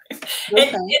store.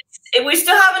 Okay. We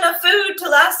still have enough food to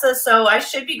last us, so I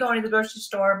should be going to the grocery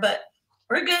store, but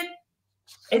we're good.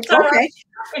 It's all right.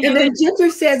 And then Ginger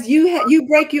says you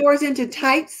break yours into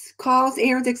types, calls,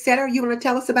 errands, etc. You want to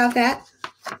tell us about that?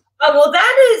 Oh, well,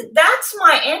 that's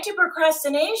my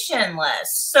anti-procrastination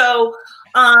list. So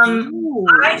I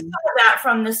saw that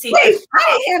from the secret. Wait,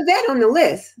 I didn't have that on the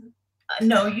list.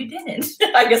 No, you didn't.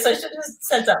 I guess I should have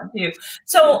said something to you.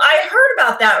 So I heard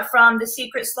about that from the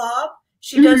Secret Slob.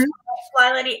 She does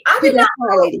Fly Lady. I did not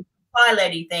know the Fly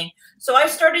Lady thing. So I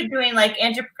started doing like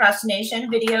anti-procrastination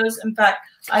videos. In fact,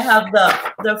 I have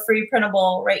the free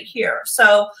printable right here.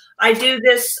 So I do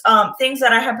this things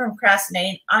that I have been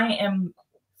procrastinating. I am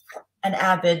an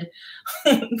avid,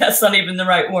 that's not even the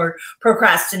right word,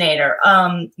 procrastinator.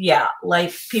 Yeah,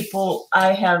 like people,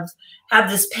 I have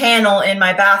this panel in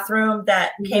my bathroom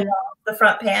that came off the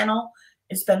front panel.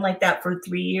 It's been like that for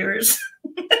 3 years.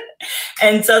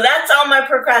 And so that's on my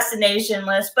procrastination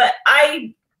list. But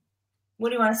what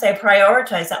do you want to say?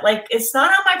 Prioritize that. Like, it's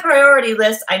not on my priority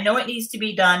list. I know it needs to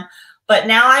be done. But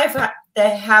now I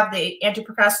have the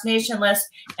anti-procrastination list,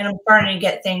 and I'm starting to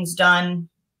get things done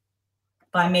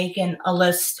by making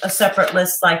a separate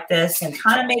list like this, and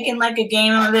kind of making like a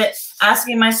game of it,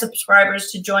 asking my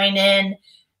subscribers to join in.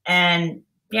 And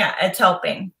yeah, it's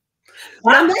helping.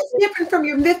 Now that's different from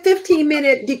your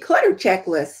 15-minute declutter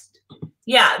checklist.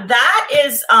 Yeah, that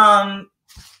is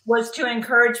was to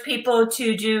encourage people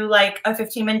to do like a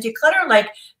 15-minute declutter, like,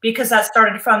 because that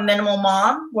started from Minimal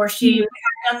Mom, where she had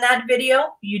done that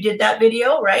video. You did that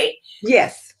video, right?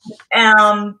 Yes.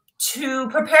 To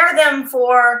prepare them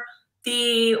for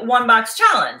the 1 box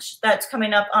challenge that's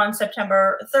coming up on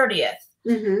September 30th.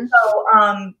 So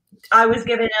I was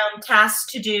given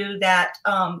tasks to do that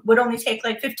would only take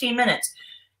like 15 minutes.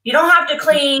 You don't have to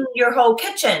clean your whole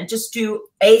kitchen. Just do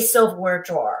a silverware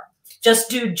drawer.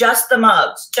 Just do just the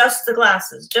mugs, just the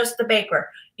glasses, just the baker.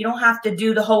 You don't have to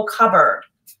do the whole cupboard.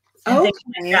 And things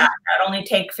like that. That only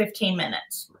take 15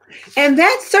 minutes. And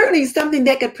that's certainly something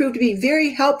that could prove to be very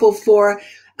helpful for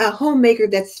a homemaker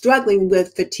that's struggling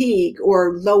with fatigue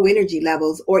or low energy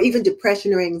levels or even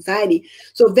depression or anxiety.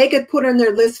 So if they could put on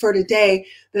their list for today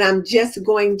that I'm just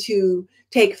going to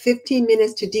take 15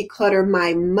 minutes to declutter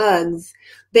my mugs,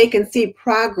 they can see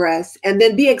progress and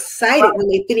then be excited when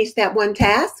they finish that one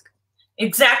task.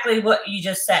 Exactly what you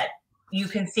just said. You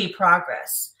can see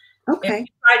progress. Okay. If you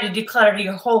try to declutter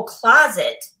your whole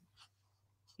closet,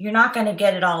 you're not going to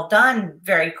get it all done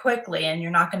very quickly and you're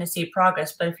not going to see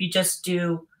progress. But if you just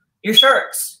do your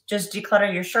shirts, just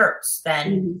declutter your shirts,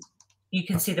 then you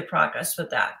can see the progress with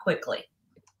that quickly.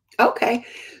 Okay.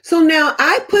 So now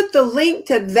I put the link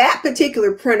to that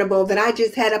particular printable that I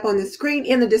just had up on the screen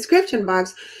in the description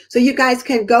box so you guys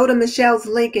can go to Michelle's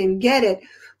link and get it.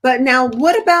 But now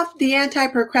what about the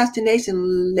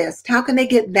anti-procrastination list? How can they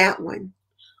get that one?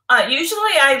 Usually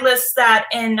I list that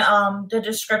in the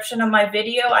description of my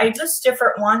video. I list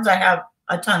different ones. I have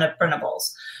a ton of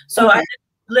printables. So I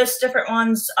list different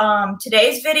ones.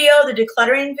 Today's video, the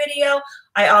decluttering video,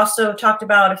 I also talked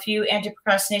about a few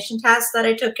anti-procrastination tasks that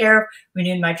I took care of,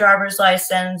 renewed my driver's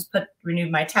license,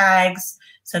 renewed my tags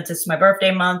since it's my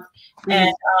birthday month.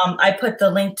 And I put the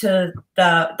link to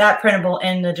that printable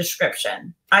in the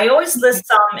description. I always list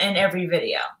some in every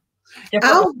video.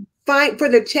 For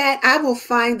the chat, I will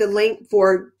find the link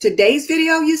for today's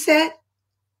video, you said?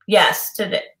 Yes,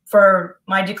 today for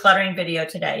my decluttering video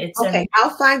today. It's okay.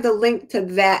 I'll find the link to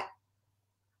that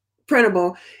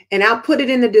printable and I'll put it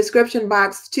in the description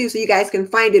box too so you guys can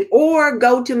find it, or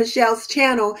go to Michelle's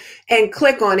channel and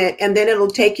click on it and then it'll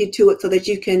take you to it so that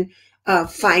you can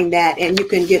find that and you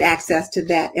can get access to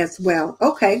that as well.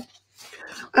 Okay.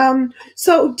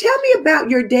 So tell me about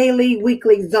your daily,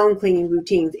 weekly zone cleaning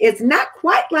routines. It's not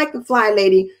quite like the Fly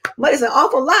Lady, but it's an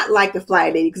awful lot like the Fly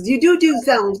Lady because you do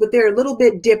zones, but they're a little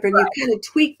bit different. You kind of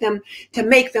tweak them to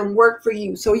make them work for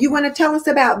you. So you want to tell us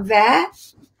about that?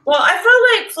 Well, I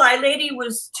felt like Fly Lady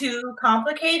was too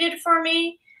complicated for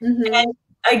me. And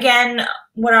again,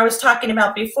 what I was talking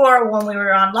about before when we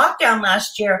were on lockdown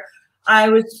last year,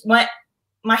 my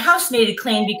house needed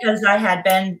clean because I had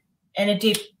been in a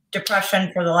deep depression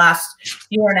for the last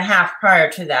year and a half prior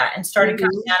to that and started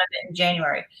coming out of it in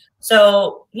January.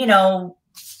 So, you know,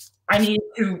 I needed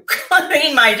to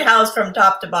clean my house from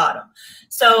top to bottom.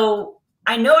 So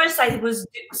I noticed I was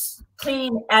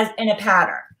cleaning as in a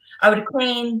pattern. I would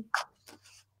clean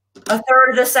a third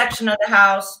of the section of the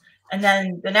house, and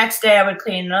then the next day I would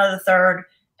clean another third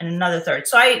and another third.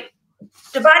 So I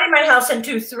divided my house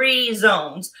into 3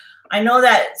 zones. I know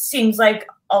that seems like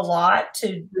a lot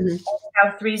to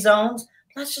have 3 zones.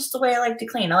 That's just the way I like to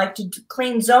clean. I like to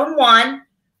clean zone 1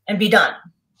 and be done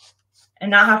and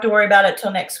not have to worry about it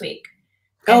till next week.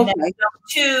 And then zone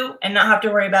 2 and not have to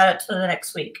worry about it till the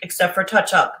next week, except for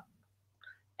touch up.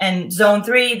 And zone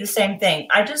 3, the same thing.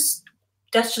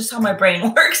 That's just how my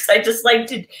brain works. I just like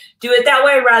to do it that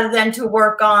way rather than to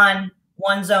work on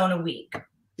 1 zone a week.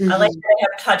 I like to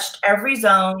have touched every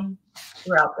zone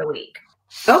throughout the week.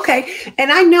 Okay.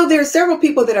 And I know there are several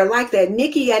people that are like that.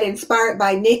 Nikki at Inspired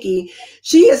by Nikki,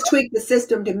 she has tweaked the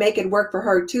system to make it work for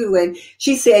her too. And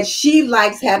she said she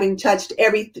likes having touched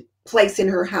every place in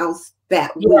her house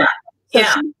that week. So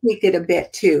she tweaked it a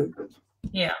bit too.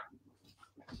 Yeah.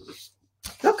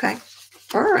 Okay.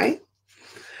 All right.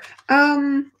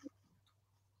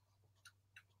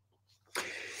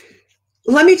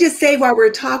 Let me just say, while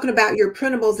we're talking about your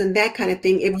printables and that kind of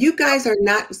thing, if you guys are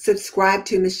not subscribed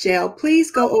to Michelle,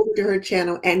 please go over to her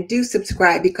channel and do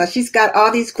subscribe because she's got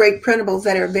all these great printables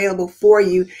that are available for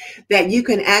you that you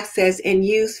can access and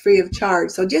use free of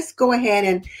charge. So just go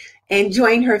ahead and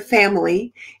join her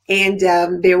family, and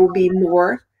there will be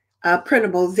more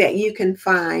printables that you can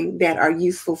find that are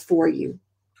useful for you.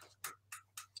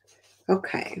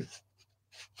 Okay.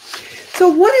 So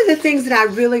one of the things that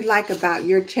I really like about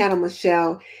your channel,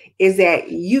 Michelle, is that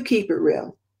you keep it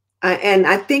real. And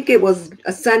I think it was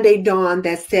a Sunday Dawn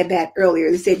that said that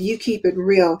earlier. They said you keep it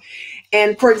real.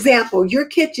 And for example, your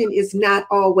kitchen is not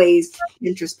always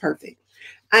Pinterest perfect.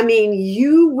 I mean,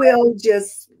 you will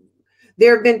just,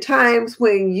 there have been times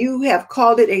when you have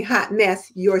called it a hot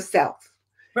mess yourself.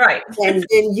 Right. And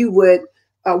then you would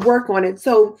work on it.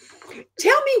 So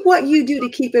tell me what you do to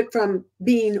keep it from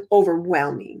being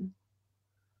overwhelming.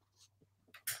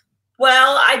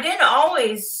 Well, I didn't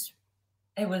always,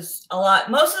 it was a lot.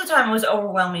 Most of the time it was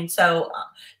overwhelming. So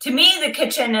to me, the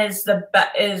kitchen is the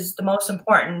most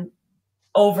important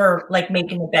over like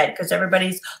making the bed, because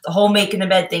everybody's the whole making the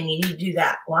bed thing. You need to do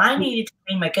that. Well, I needed to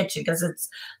clean my kitchen because it's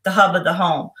the hub of the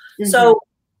home. So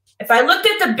if I looked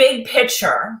at the big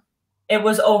picture, it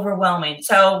was overwhelming.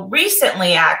 So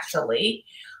recently, actually,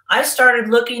 I started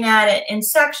looking at it in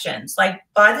sections, like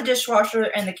by the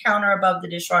dishwasher and the counter above the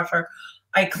dishwasher.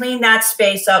 I cleaned that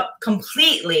space up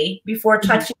completely before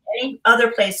touching any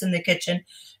other place in the kitchen.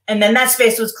 And then that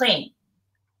space was clean.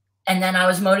 And then I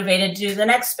was motivated to do the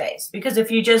next space, because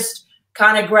if you just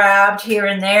kind of grabbed here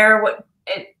and there,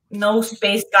 no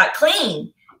space got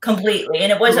clean completely.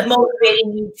 And it wasn't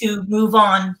motivating you to move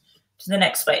on to the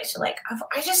next space. You're like,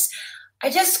 I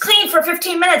just cleaned for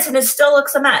 15 minutes and it still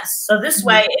looks a mess. So this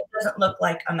way it doesn't look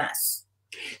like a mess.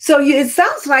 So it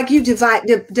sounds like you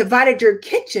divided your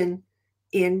kitchen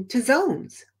into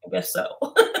zones. I guess so.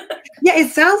 Yeah,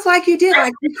 it sounds like you did.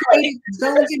 Like you created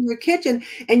zones in your kitchen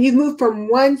and you moved from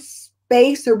one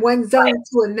space or one zone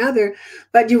to another,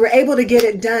 but you were able to get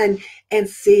it done and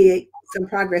see some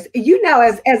progress. You know,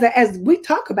 as we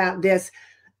talk about this,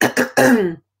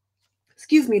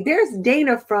 excuse me, there's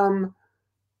Dana from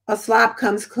A Slob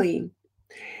Comes Clean.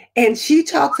 And she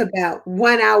talks about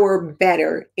 1 hour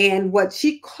better. And what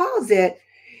she calls it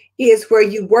is where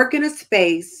you work in a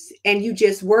space and you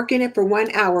just work in it for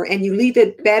 1 hour and you leave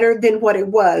it better than what it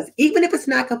was, even if it's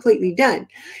not completely done.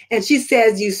 And she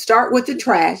says you start with the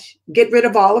trash, get rid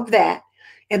of all of that,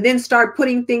 and then start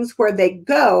putting things where they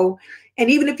go. And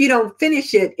even if you don't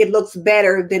finish it, it looks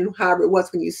better than however it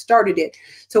was when you started it.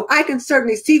 So I can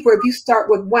certainly see where if you start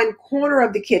with one corner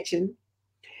of the kitchen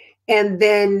and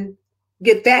then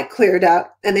get that cleared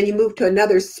up, and then you move to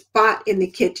another spot in the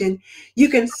kitchen, you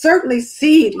can certainly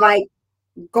see, like,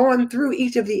 going through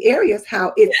each of the areas,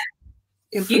 how it's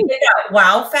improved. You get that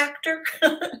wow factor.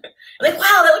 Like,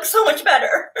 wow, that looks so much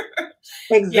better.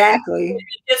 Exactly. If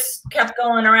you just kept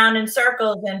going around in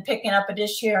circles and picking up a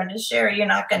dish here and a dish here, you're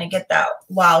not going to get that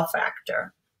wow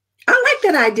factor. I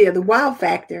like that idea, the wow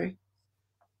factor.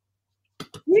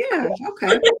 Yeah,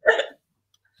 okay.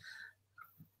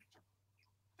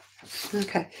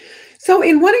 Okay. So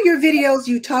in one of your videos,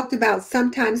 you talked about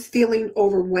sometimes feeling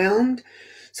overwhelmed.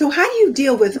 So how do you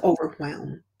deal with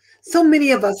overwhelm? So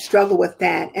many of us struggle with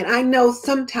that. And I know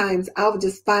sometimes I'll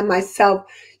just find myself,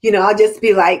 you know, I'll just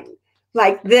be like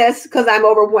this because I'm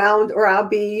overwhelmed, or I'll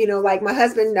be, you know, like my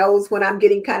husband knows when I'm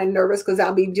getting kind of nervous because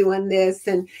I'll be doing this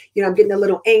and, you know, I'm getting a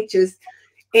little anxious.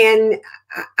 And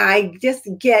I just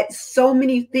get so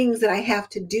many things that I have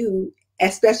to do,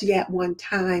 especially at one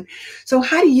time. So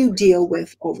how do you deal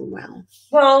with overwhelm?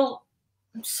 Well,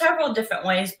 several different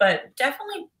ways, but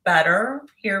definitely better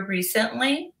here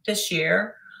recently this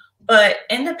year. But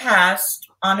in the past,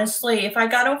 honestly, if I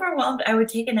got overwhelmed, I would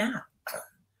take a nap.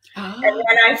 And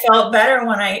then I felt better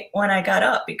when I got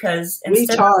up, because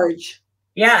instead recharge.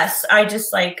 Yes, I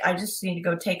just need to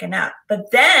go take a nap. But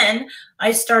then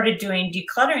I started doing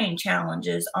decluttering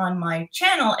challenges on my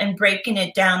channel and breaking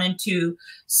it down into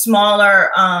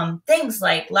smaller things.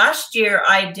 Like last year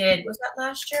I did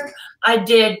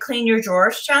clean your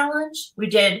drawers challenge. We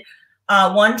did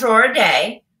 1 drawer a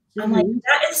day. I'm like,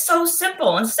 that is so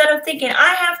simple. Instead of thinking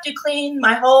I have to clean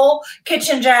my whole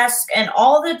kitchen desk and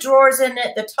all the drawers in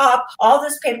it, the top, all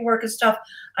this paperwork and stuff,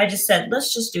 I just said,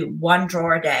 let's just do 1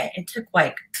 drawer a day. It took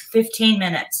like 15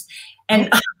 minutes. And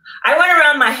I went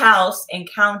around my house and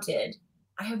counted.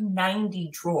 I have 90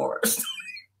 drawers.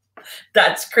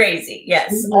 That's crazy.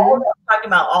 Yes. I'm talking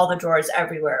about all the drawers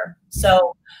everywhere.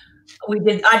 So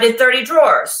I did 30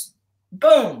 drawers.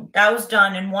 Boom. That was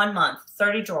done in 1 month,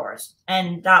 30 drawers.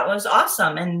 And that was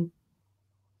awesome. And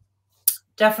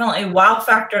definitely wow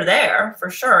factor there for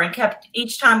sure. And kept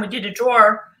each time we did a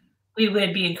drawer, we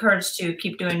would be encouraged to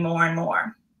keep doing more and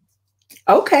more.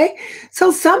 Okay. So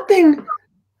it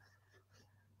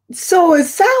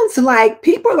sounds like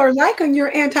people are liking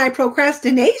your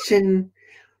anti-procrastination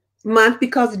month,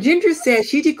 because Ginger says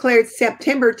she declared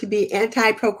September to be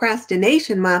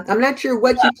anti-procrastination month. I'm not sure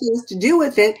what you choose to do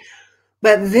with it,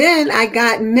 but then I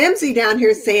got Mimsy down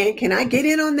here saying, can I get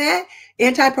in on that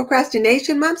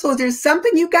anti-procrastination month? So is there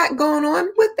something you got going on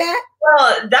with that?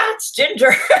 Well, that's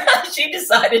Ginger. She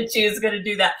decided she was going to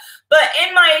do that. But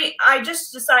I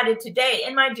just decided today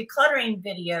in my decluttering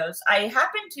videos,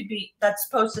 that's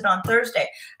posted on Thursday.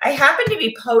 I happen to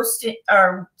be posting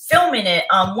or filming it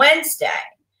on Wednesday.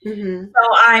 So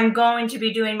I'm going to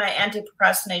be doing my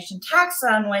anti-procrastination tasks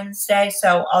on Wednesday.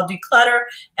 So I'll declutter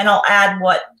and I'll add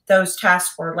what those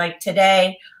tasks were. Like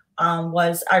today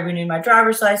was I renewed my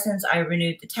driver's license. I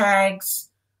renewed the tags.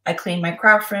 I cleaned my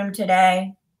craft room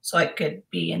today so I could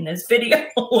be in this video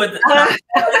with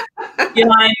you know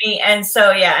what I mean? And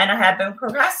so, yeah, and I have been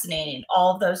procrastinating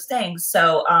all of those things.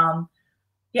 So,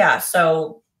 yeah,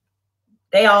 so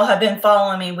they all have been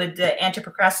following me with the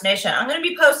anti-procrastination. I'm going to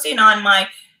be posting on my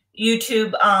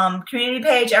YouTube community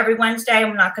page every Wednesday.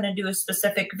 I'm not going to do a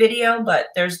specific video, but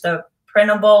there's the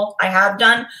printable. I have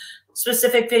done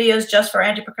specific videos just for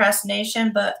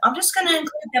anti-procrastination, but I'm just going to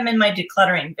include them in my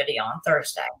decluttering video on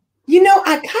Thursday. You know,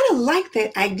 I kind of like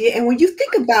that idea. And when you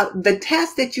think about the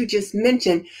tasks that you just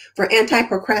mentioned for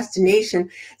anti-procrastination,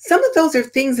 some of those are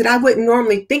things that I wouldn't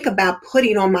normally think about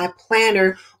putting on my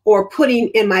planner or putting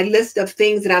in my list of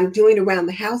things that I'm doing around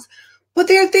the house. But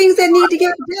there are things that need to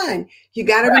get done. You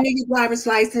got to renew your driver's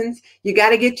license. You got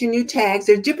to get your new tags.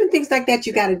 There's different things like that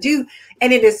you got to do.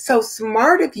 And it is so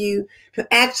smart of you to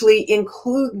actually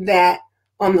include that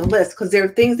on the list, because there are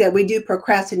things that we do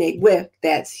procrastinate with.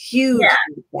 That's huge.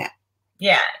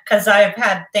 Yeah, because I've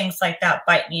had things like that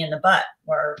bite me in the butt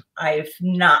where I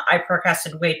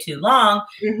procrastinated way too long.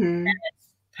 And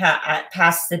it's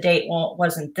past the date. Well, it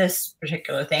wasn't this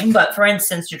particular thing, but for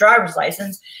instance, your driver's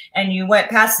license, and you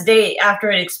went past the date after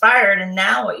it expired, and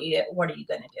now what are you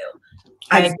going to do?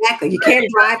 Exactly. You can't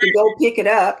drive to go pick it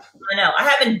up. I know. I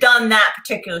haven't done that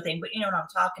particular thing, but you know what I'm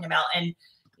talking about. And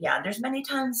yeah, there's many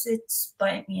times it's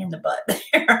biting me in the butt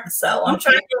there. So I'm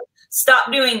trying to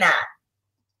stop doing that.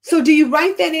 So do you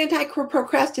write that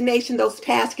anti-procrastination, those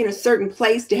tasks, in a certain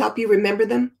place to help you remember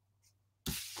them?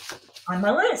 On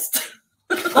my list.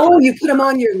 Oh, you put them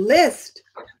on your list.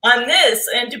 On this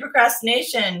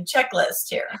anti-procrastination checklist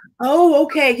here. Oh,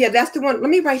 okay. Yeah, that's the one.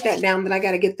 Let me write that down, but I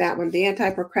got to get that one, the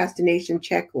anti-procrastination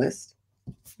checklist.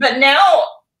 But now,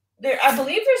 I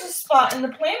believe there's a spot in the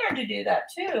planner to do that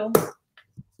too.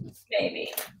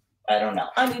 Maybe. I don't know.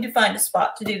 I need to find a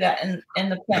spot to do that in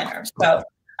the planner. So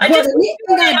I just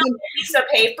put it on a piece of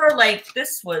paper. Like,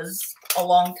 this was a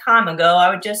long time ago.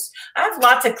 I have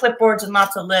lots of clipboards and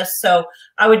lots of lists. So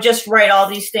I would just write all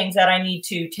these things that I need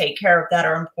to take care of that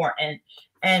are important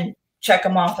and check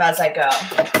them off as I go.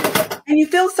 And you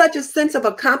feel such a sense of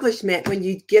accomplishment when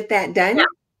you get that done?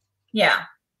 Yeah,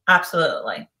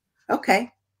 absolutely.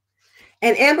 Okay.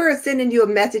 And Amber is sending you a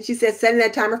message. She says, setting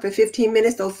that timer for 15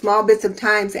 minutes, those small bits of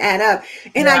times add up.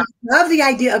 And I love the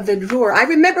idea of the drawer. I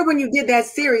remember when you did that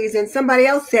series, and somebody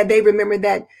else said they remembered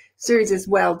that series as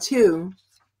well, too.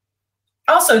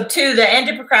 Also, too, the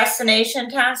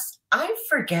anti-procrastination task, I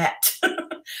forget.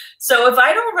 So if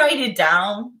I don't write it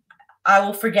down, I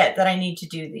will forget that I need to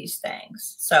do these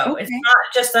things. So it's not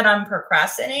just that I'm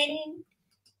procrastinating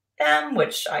them,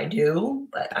 which I do,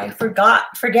 but I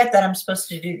forget that I'm supposed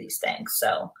to do these things.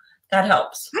 So that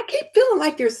helps. I keep feeling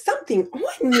like there's something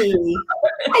on me.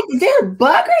 Like, is there a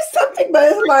bug or something?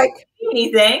 But it's like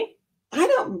anything.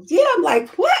 I'm like,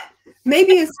 what?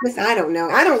 Maybe it's just, I don't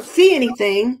know. I don't see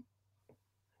anything.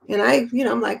 And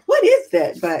I'm like, what is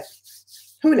that? But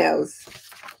who knows?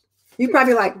 You're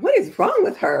probably like, what is wrong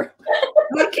with her?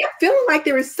 I kept feeling like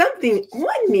there is something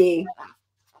on me.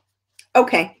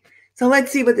 Okay. So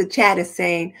let's see what the chat is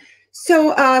saying.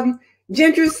 So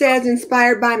Ginger says,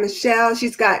 inspired by Michelle,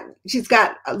 she's got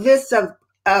a list of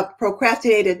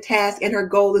procrastinated tasks, and her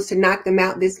goal is to knock them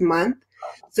out this month.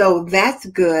 So that's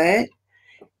good.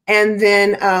 And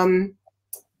then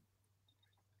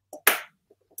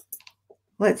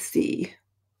let's see.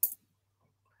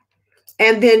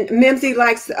 And then Tammy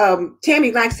likes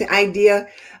the idea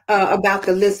about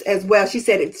the list as well. She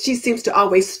said she seems to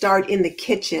always start in the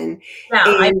kitchen.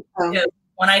 Yeah,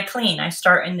 when I clean, I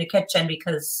start in the kitchen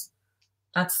because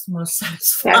that's most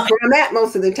satisfying. That's where I'm at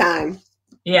most of the time.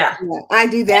 Yeah. I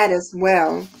do that as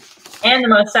well. And the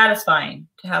most satisfying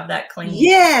to have that clean.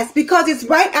 Yes, because it's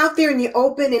right out there in the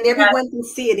open and everyone can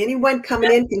see it. Anyone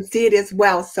coming in can see it as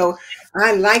well. So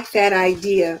I like that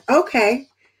idea. Okay.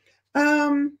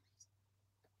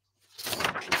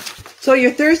 So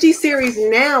your Thursday series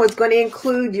now is going to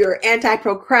include your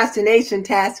anti-procrastination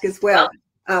task as well.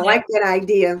 I like that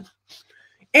idea.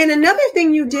 And another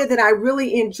thing you did that I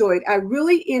really enjoyed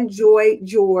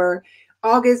your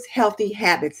August Healthy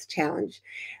Habits Challenge.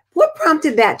 What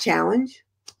prompted that challenge?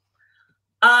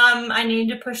 I need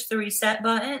to push the reset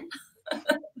button.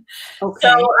 Okay.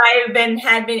 So I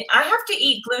have to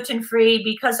eat gluten-free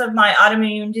because of my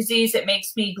autoimmune disease. It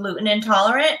makes me gluten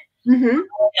intolerant.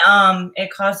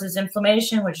 It causes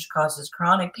inflammation, which causes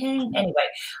chronic pain. Anyway,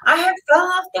 I have fell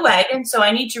off the wagon, so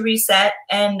I need to reset.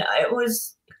 And it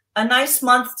was a nice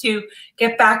month to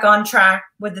get back on track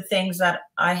with the things that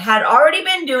I had already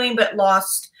been doing, but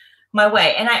lost my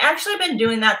way. And I actually been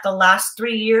doing that the last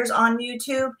 3 years on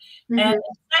YouTube. And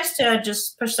it's nice to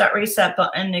just push that reset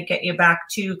button to get you back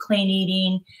to clean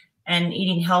eating and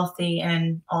eating healthy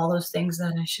and all those things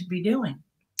that I should be doing.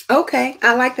 Okay.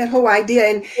 I like that whole idea.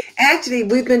 And actually,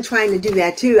 we've been trying to do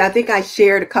that too. I think I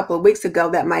shared a couple of weeks ago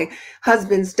that my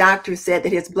husband's doctor said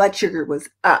that his blood sugar was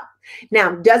up.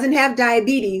 Now, doesn't have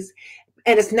diabetes,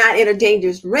 and it's not in a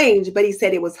dangerous range, but he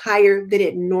said it was higher than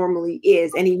it normally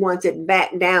is, and he wants it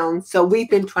back down. So we've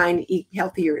been trying to eat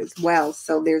healthier as well.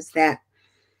 So there's that.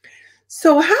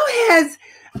 So how has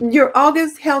your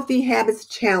August Healthy Habits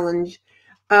Challenge,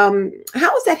 how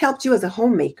has that helped you as a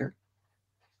homemaker?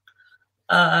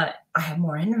 I have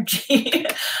more energy.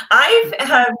 I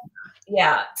have,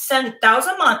 yeah, since that was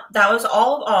a month, that was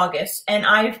all of August, and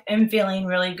I am feeling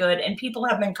really good. And people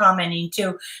have been commenting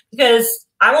too, because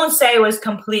I won't say it was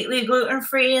completely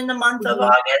gluten-free in the month of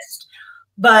August,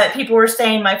 but people were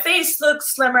saying my face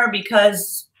looks slimmer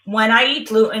because when I eat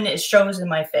gluten, it shows in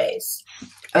my face.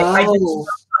 Oh.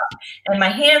 And my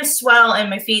hands swell and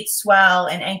my feet swell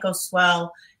and ankles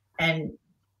swell. And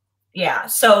yeah,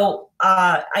 so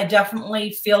I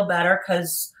definitely feel better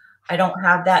because I don't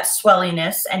have that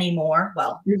swelliness anymore.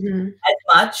 Well, as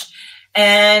much.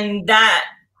 And that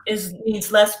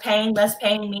means less pain. Less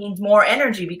pain means more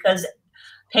energy because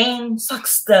pain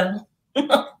sucks the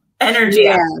energy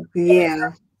out.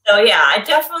 Yeah. So yeah, I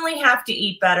definitely have to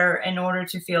eat better in order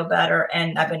to feel better.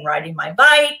 And I've been riding my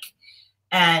bike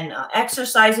and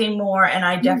exercising more. And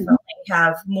I definitely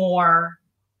have more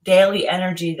daily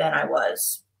energy than I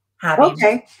was having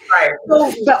prior.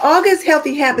 So the August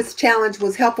Healthy Habits Challenge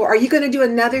was helpful. Are you going to do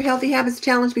another Healthy Habits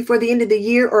Challenge before the end of the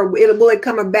year, or will it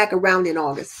come back around in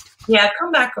August? Yeah,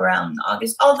 come back around in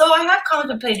August. Although I have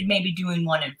contemplated maybe doing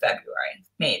one in February,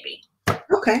 maybe.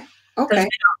 Okay.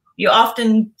 You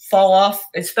often fall off,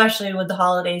 especially with the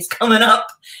holidays coming up.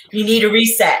 You need a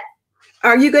reset.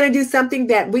 Are you going to do something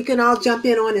that we can all jump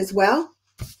in on as well?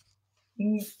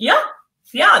 Yeah,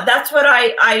 that's what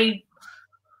I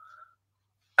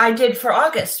did for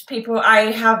August.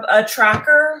 I have a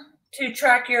tracker to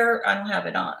track your, I don't have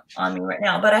it on me right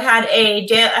now, but I had a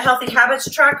healthy habits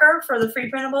tracker for the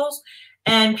free printables,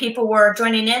 and people were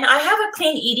joining in. I have a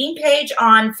clean eating page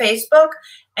on Facebook,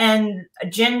 and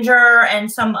Ginger and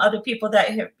some other people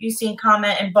that you've seen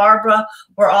comment, and Barbara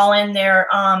were all in there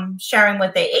sharing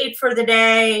what they ate for the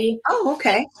day. Oh,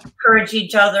 okay. Encourage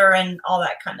each other and all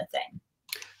that kind of thing.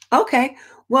 Okay.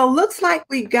 Well, looks like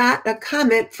we got a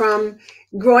comment from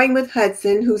Growing with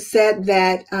Hudson, who said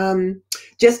that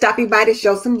just stopping by to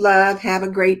show some love. Have a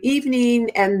great evening.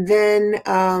 And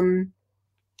then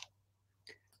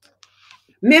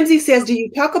Mimsy says, do you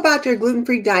talk about your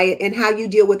gluten-free diet and how you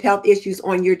deal with health issues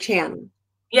on your channel?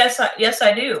 Yes,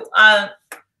 I do.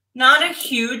 Not a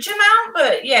huge amount,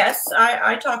 but yes,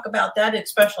 I talk about that,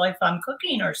 especially if I'm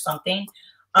cooking or something.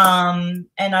 And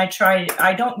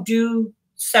I don't do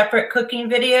separate cooking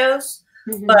videos,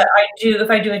 but I do, if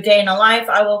I do a day in a life,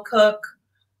 I will cook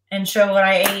and show what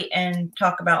I ate and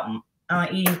talk about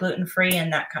eating gluten-free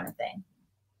and that kind of thing.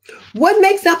 What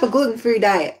makes up a gluten-free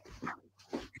diet?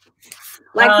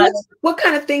 Like what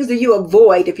kind of things do you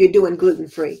avoid if you're doing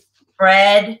gluten-free?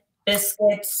 Bread,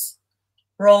 biscuits,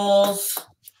 rolls,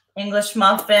 English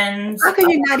muffins. How can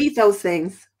you not eat those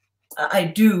things? I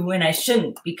do, and I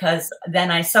shouldn't, because then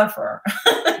I suffer.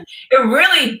 It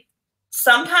really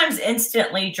sometimes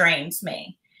instantly drains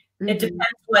me. It depends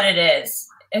what it is.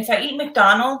 If I eat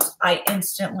McDonald's, I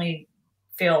instantly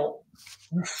feel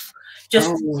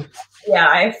yeah,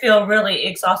 I feel really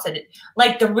exhausted.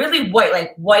 Like the really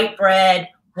white bread,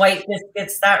 white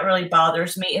biscuits, that really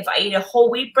bothers me. If I eat a whole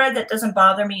wheat bread, that doesn't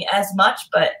bother me as much,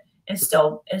 but it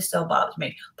still bothers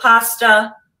me.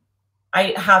 Pasta,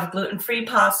 I have gluten-free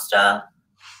pasta,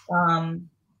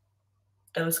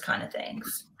 those kind of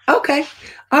things. Okay.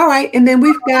 All right. And then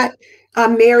we've got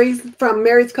Mary from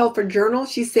Mary's Comfort Journal.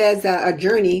 She says, a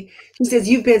journey. She says,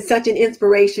 you've been such an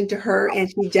inspiration to her and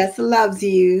she just loves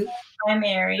you. Hi,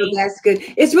 Mary. So that's good.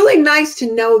 It's really nice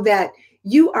to know that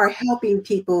you are helping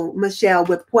people, Michelle,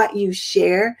 with what you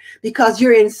share, because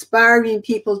you're inspiring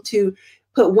people to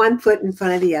put one foot in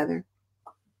front of the other.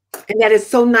 And that is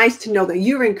so nice to know that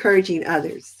you're encouraging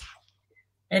others.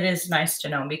 It is nice to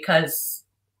know because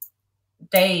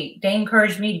they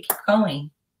encourage me to keep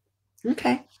going.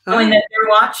 Okay. Knowing that they're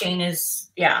watching is,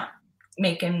 yeah,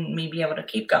 making me be able to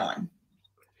keep going.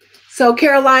 So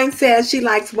Caroline says she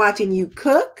likes watching you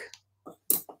cook.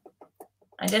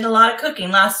 I did a lot of cooking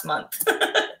last month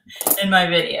in my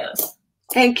videos.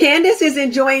 And Candace is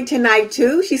enjoying tonight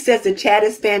too. She says the chat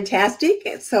is fantastic.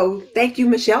 And so thank you,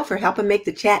 Michelle, for helping make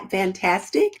the chat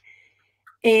fantastic.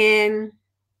 And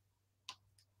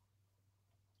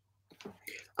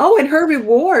and her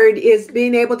reward is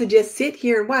being able to just sit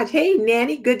here and watch. Hey,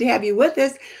 Nanny, good to have you with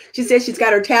us. She says she's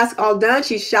got her task all done.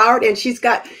 She's showered and she's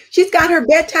got her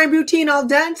bedtime routine all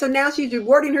done. So now she's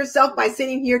rewarding herself by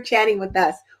sitting here chatting with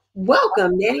us.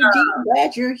 Welcome, Nanny G.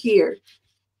 Glad you're here.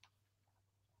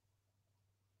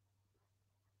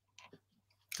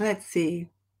 Let's see.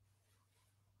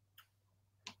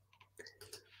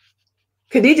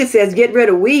 Khadija says, get rid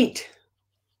of wheat.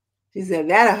 She said,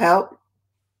 that'll help.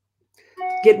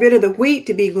 Get rid of the wheat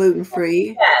to be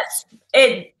gluten-free. Yes,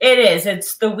 it is.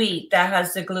 It's the wheat that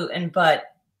has the gluten, but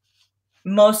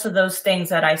most of those things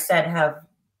that I said have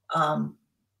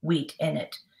wheat in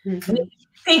it. Mm-hmm.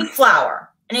 Think flour.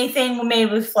 Anything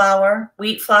made with flour,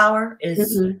 wheat flour,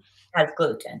 has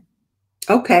gluten.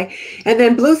 Okay. And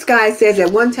then Blue Sky says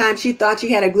at one time she thought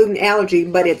she had a gluten allergy,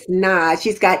 but it's not.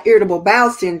 She's got irritable bowel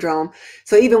syndrome.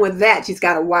 So even with that, she's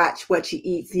got to watch what she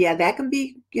eats. Yeah, that can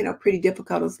be, pretty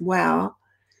difficult as well.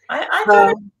 I've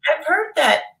heard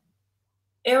that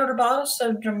irritable bowel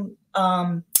syndrome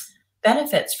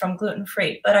benefits from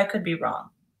gluten-free, but I could be wrong.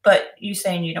 But you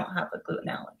saying you don't have a gluten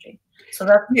allergy. So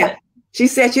that's good. She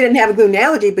said she didn't have a gluten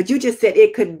allergy, but you just said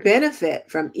it could benefit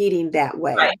from eating that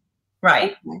way.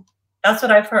 Right. Okay. That's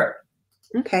what I've heard.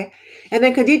 Okay. And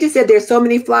then Khadija said there's so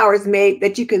many flours made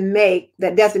that you can make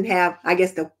that doesn't have, I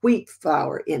guess, the wheat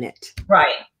flour in it.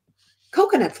 Right.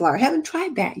 Coconut flour. Haven't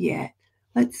tried that yet.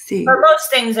 Let's see. For most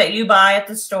things that you buy at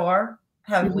the store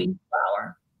have wheat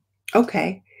flour.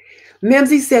 Okay.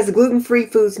 Mimsy says gluten-free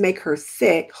foods make her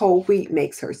sick. Whole wheat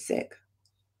makes her sick.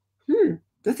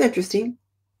 That's interesting.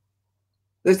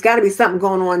 There's got to be something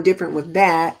going on different with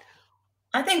that.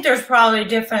 I think there's probably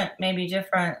maybe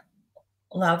different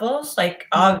levels. Like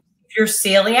if you're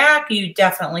celiac, you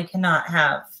definitely cannot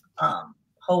have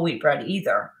whole wheat bread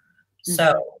either.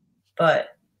 So, but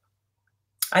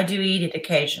I do eat it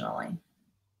occasionally.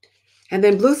 And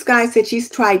then Blue Sky said she's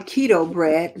tried keto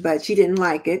bread, but she didn't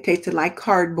like it. Tasted like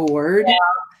cardboard.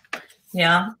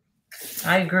 Yeah,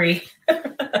 I agree.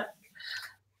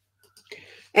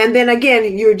 And then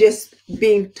again, you're just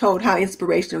being told how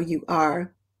inspirational you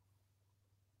are.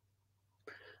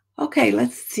 Okay,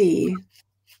 let's see.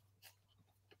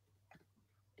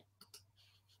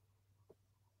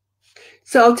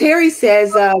 So Terry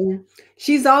says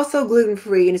she's also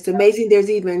gluten-free, and it's amazing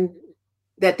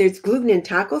there's gluten in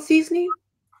taco seasoning.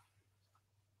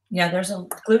 Yeah, there's a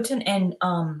gluten in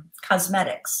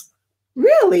cosmetics.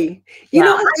 Really? You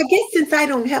know, I guess since I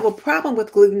don't have a problem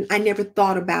with gluten, I never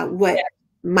thought about what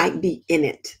might be in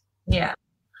it. Yeah.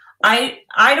 I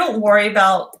don't worry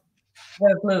about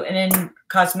the gluten in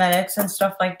cosmetics and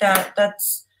stuff like that.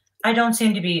 I don't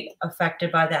seem to be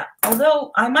affected by that.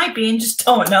 Although I might be and just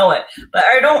don't know it. But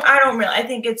I don't really, I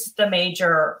think it's the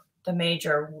major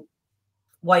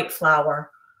white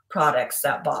flour products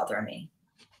that bother me.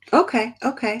 Okay.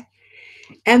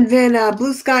 And then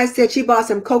Blue Sky said she bought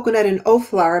some coconut and oat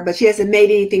flour, but she hasn't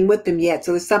made anything with them yet.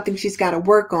 So it's something she's got to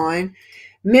work on.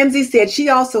 Mimsy said she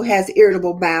also has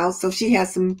irritable bowel, so she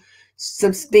has some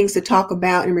things to talk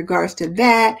about in regards to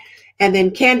that. And then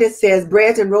Candace says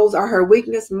breads and rolls are her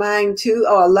weakness. Mine too.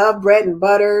 Oh, I love bread and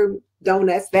butter,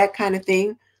 donuts, that kind of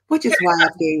thing, which is why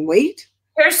I've gained weight.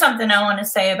 Here's something I want to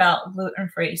say about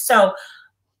gluten-free. So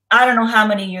I don't know how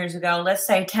many years ago, let's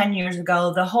say 10 years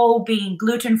ago, the whole being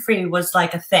gluten-free was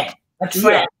like a thing, a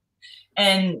trend,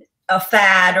 and a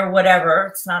fad or whatever.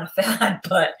 It's not a fad,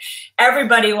 but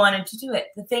everybody wanted to do it.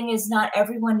 The thing is, not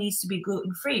everyone needs to be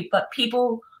gluten-free, but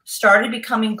people started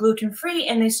becoming gluten-free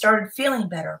and they started feeling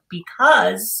better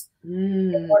because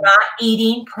we're not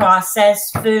eating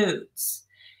processed foods.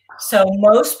 So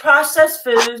most processed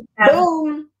foods have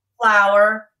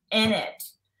flour in it.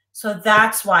 So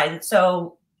that's why.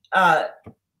 So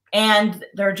and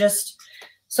they're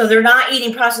not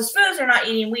eating processed foods. They're not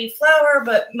eating wheat flour,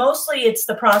 but mostly it's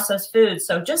the processed foods.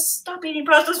 So just stop eating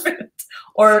processed foods.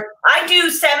 Or I do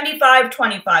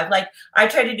 75-25. Like I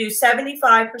try to do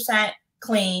 75%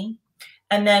 clean,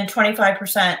 and then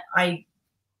 25% I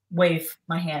wave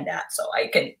my hand at, so I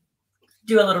can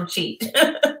do a little cheat.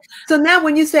 So now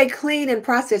when you say clean and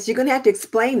processed, you're going to have to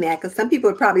explain that, because some people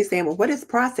are probably saying, well, what is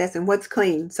processed and what's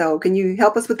clean? So can you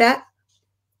help us with that?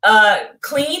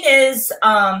 Clean is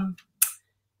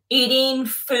eating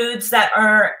foods that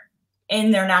are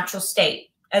in their natural state,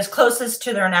 as closest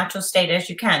to their natural state as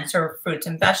you can. So fruits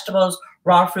and vegetables,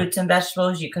 raw fruits and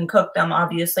vegetables, you can cook them,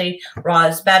 obviously. Raw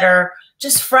is better,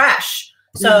 just fresh.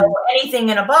 So anything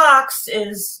in a box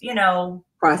is,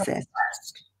 processed.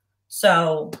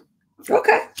 So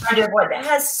okay.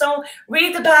 Read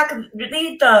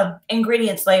the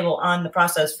ingredients label on the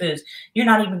processed foods. You're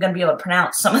not even going to be able to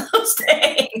pronounce some of those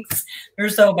things. They're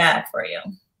so bad for you.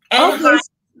 And high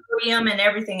sodium and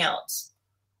everything else.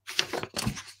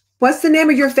 What's the name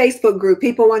of your Facebook group?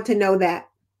 People want to know that.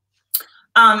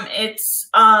 It's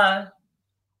what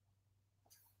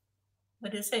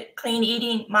is it? Clean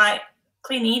eating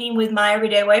with My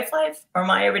Everyday Wife Life, or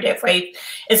My Everyday Wife.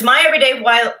 It's My Everyday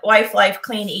Wife Life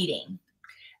Clean Eating.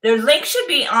 The link should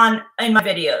be in my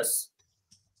videos.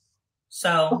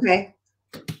 So okay.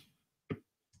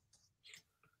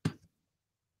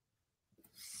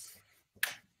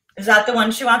 Is that the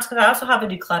one she wants? Because I also have a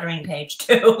decluttering page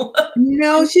too.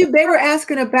 No, they were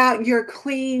asking about your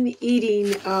clean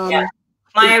eating. Yeah.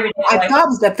 My Everyday I Wife. thought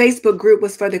the Facebook group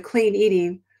was for the clean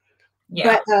eating.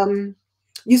 Yeah. But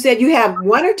you said you have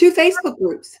 1 or 2 Facebook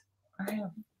groups. I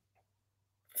have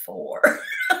 4.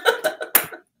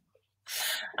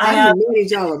 I have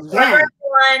manage all of that.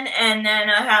 One, and then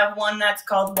I have one that's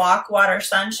called Walk, Water,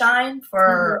 Sunshine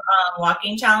for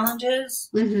walking challenges.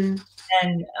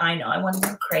 And I know I want to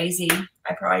go crazy.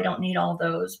 I probably don't need all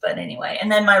those, but anyway. And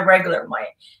then my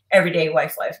Everyday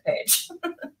Wife Life page.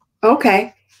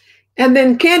 Okay. And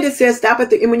then Candace says,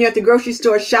 when you're at the grocery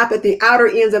store, shop at the outer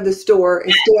ends of the store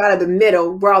and stay out of the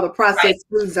middle where all the processed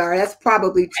foods are. That's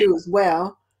probably true as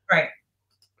well. Right.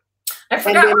 I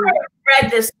forgot where I read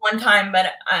this one time,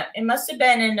 but it must have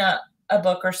been in a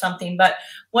book or something. But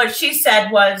what she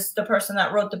said was, the person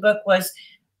that wrote the book was,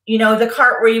 you know, the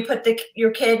cart where you put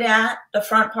your kid at, the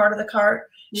front part of the cart.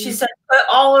 She said, put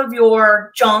all of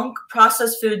your junk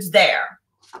processed foods there.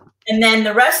 And then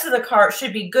the rest of the cart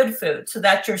should be good food. So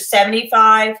that's your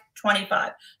 75,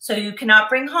 25. So you cannot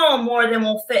bring home more than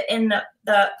will fit in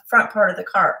the front part of the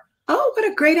cart. Oh, what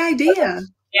a great idea.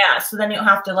 Yeah. So then you don't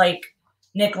have to like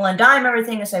nickel and dime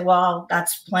everything and say, well,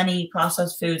 that's plenty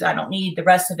processed foods I don't need. The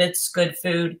rest of it's good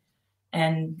food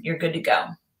and you're good to go.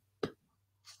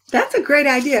 That's a great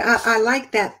idea. I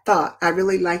like that thought. I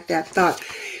really like that thought.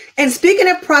 And speaking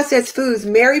of processed foods,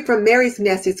 Mary from Mary's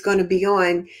Nest is going to be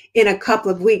on in a couple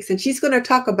of weeks, and she's going to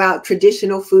talk about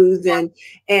traditional foods and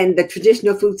the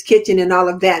traditional foods kitchen and all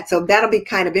of that. So that'll be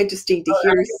kind of interesting to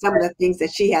hear some of the things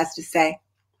that she has to say.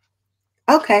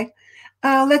 Okay.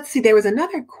 Let's see. There was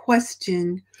another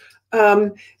question.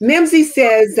 Mimsy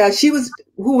says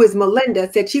who is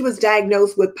Melinda, said she was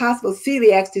diagnosed with possible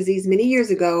celiac disease many years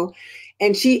ago,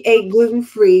 and she ate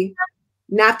gluten-free.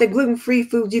 Not the gluten-free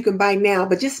foods you can buy now,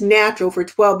 but just natural for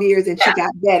 12 years, and she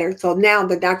got better. So now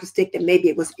the doctors think that maybe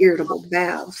it was irritable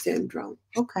bowel syndrome.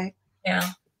 Okay. Yeah.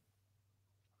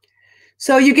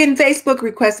 So you're getting Facebook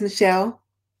requests, Michelle?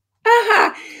 Okay.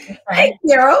 Hey,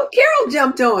 Carol. Carol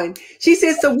jumped on. She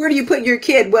says, so where do you put your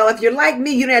kid? Well, if you're like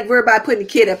me, you don't have to worry about putting the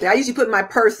kid up there. I usually put my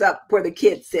purse up where the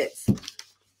kid sits.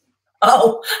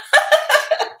 Oh.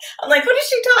 I'm like, what is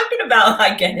she talking about?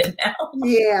 I get it now.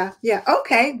 Yeah. Yeah.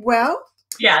 Okay. Well.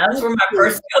 Yeah, that's where my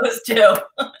purse goes too.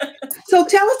 So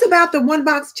tell us about the 1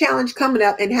 box challenge coming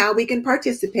up and how we can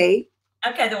participate.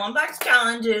 Okay, the 1 box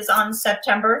challenge is on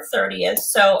September 30th.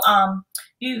 So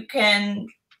you can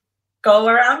go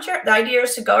around the idea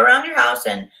is to go around your house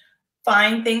and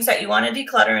find things that you want to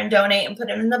declutter and donate and put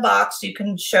them in the box. You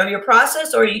can show your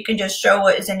process, or you can just show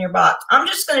what is in your box. I'm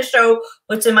just going to show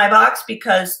what's in my box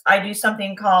because I do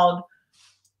something called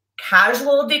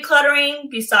casual decluttering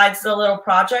besides the little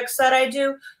projects that I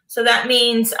do. So that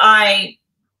means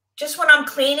when I'm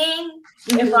cleaning,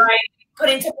 if I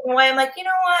putting something away, I'm like, you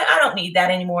know what? I don't need that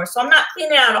anymore. So I'm not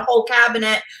cleaning out a whole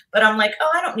cabinet, but I'm like,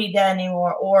 oh, I don't need that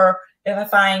anymore. Or if I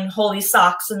find holy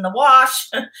socks in the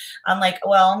wash, I'm like,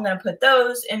 well, I'm going to put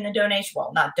those in the donation.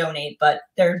 Well, not donate, but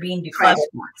they're being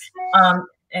decluttered.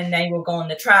 And they will go in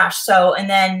the trash. So, and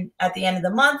then at the end of the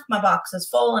month, my box is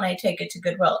full and I take it to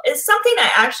Goodwill. It's something I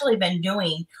actually been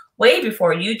doing way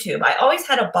before YouTube. I always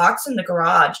had a box in the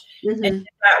garage and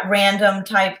that random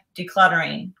type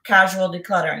decluttering, casual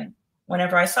decluttering.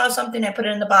 Whenever I saw something, I put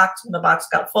it in the box. When the box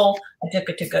got full, I took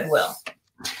it to Goodwill.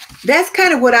 That's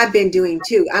kind of what I've been doing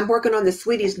too. I'm working on the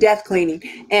Swedish death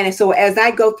cleaning. And so as I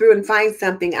go through and find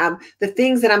something, the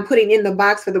things that I'm putting in the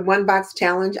box for the 1 box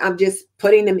challenge, I'm just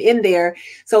putting them in there.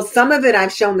 So some of it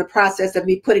I've shown the process of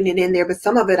me putting it in there, but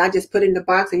some of it I just put in the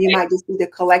box, and you might just see the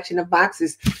collection of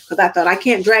boxes because I thought I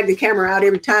can't drag the camera out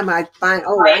every time I find,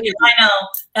 I know.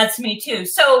 That's me too.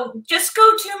 So just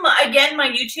go to my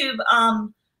YouTube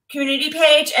community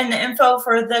page, and the info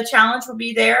for the challenge will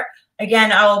be there.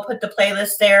 Again, I will put the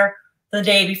playlist there the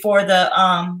day before the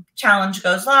challenge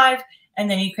goes live, and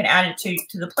then you can add it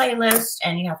to the playlist,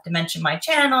 and you have to mention my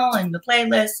channel and the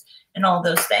playlist and all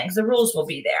those things. The rules will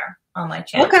be there on my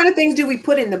channel. What kind of things do we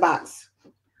put in the box?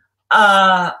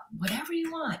 Whatever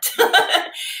you want.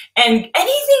 And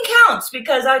anything counts,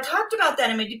 because I talked about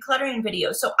that in my decluttering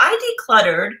video. So I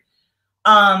decluttered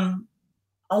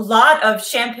a lot of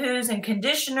shampoos and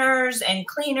conditioners and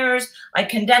cleaners. I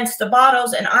condensed the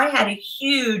bottles, and I had a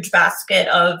huge basket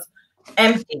of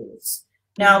empties.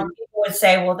 Now, people would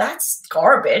say, well, that's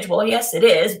garbage. Well, yes, it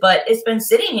is, but it's been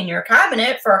sitting in your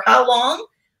cabinet for how long?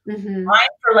 Mine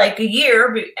for like a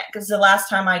year, because the last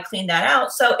time I cleaned that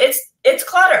out. So it's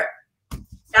clutter.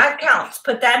 That counts.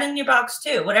 Put that in your box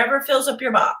too. Whatever fills up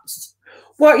your box.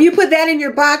 Well, you put that in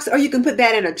your box, or you can put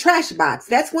that in a trash box.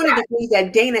 That's one of the things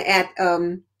that Dana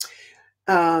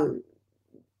um,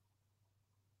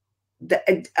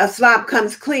 a slob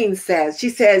comes clean says. She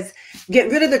says,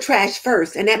 get rid of the trash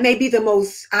first. And that may be the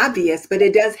most obvious, but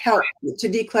it does help to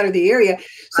declutter the area.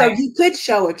 So you could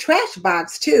show a trash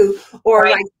box too, or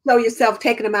like show yourself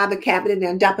taking them out of the cabinet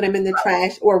and dumping them in the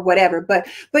trash or whatever. But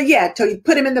yeah, so you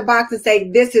put them in the box and say,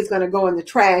 this is going to go in the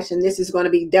trash and this is going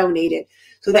to be donated.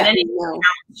 So that anything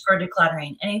counts for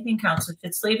decluttering. Anything counts. If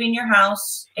it's leaving your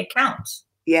house, it counts.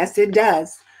 Yes, it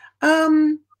does.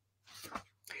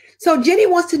 So Jenny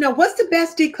wants to know, what's the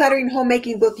best decluttering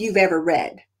homemaking book you've ever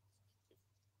read?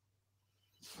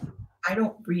 I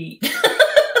don't read.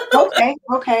 Okay.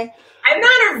 I'm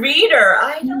not a reader.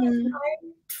 I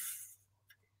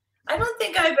don't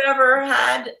think I've ever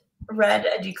read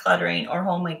a decluttering or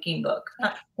homemaking book.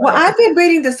 Well, I've been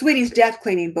reading the Swedish death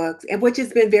cleaning books, and which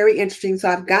has been very interesting. So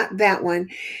I've got that one.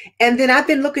 And then I've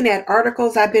been looking at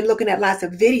articles. I've been looking at lots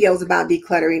of videos about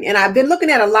decluttering. And I've been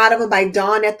looking at a lot of them by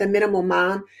Dawn at the Minimal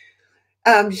Mom.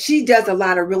 She does a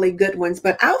lot of really good ones,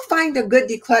 but I'll find a good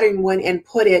decluttering one and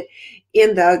put it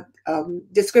in the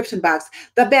description box.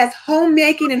 The best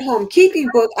homemaking and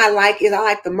homekeeping book I like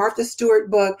the Martha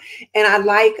Stewart book, and I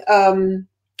like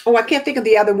I can't think of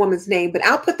the other woman's name, but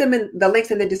I'll put them in the links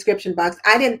in the description box.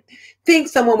 I didn't think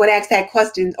someone would ask that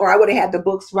question, or I would have had the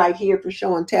books right here for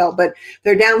show and tell, but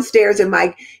they're downstairs in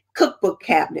my cookbook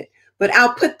cabinet. But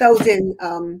I'll put those in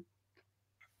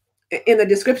the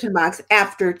description box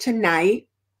after tonight.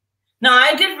 No,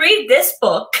 I did read this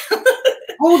book.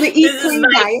 Oh, the Eat Clean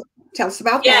Diet. Tell us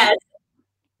about that.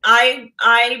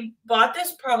 I bought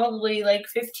this probably like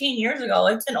 15 years ago.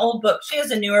 It's an old book. She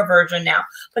has a newer version now.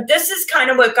 But this is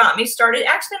kind of what got me started.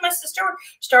 Actually, my sister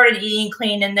started eating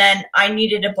clean, and then I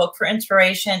needed a book for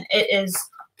inspiration. It is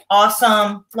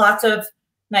awesome. Lots of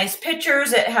nice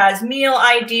pictures. It has meal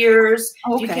ideas.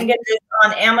 Okay. You can get this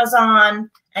on Amazon.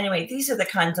 Anyway, these are the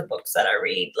kinds of books that I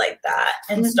read like that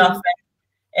and stuff.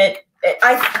 And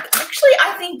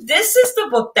I think this is the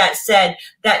book that said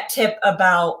that tip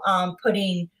about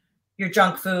putting your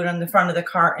junk food on the front of the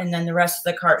cart, and then the rest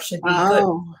of the cart should be good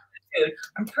food.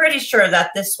 I'm pretty sure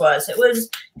that it was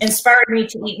inspired me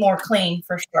to eat more clean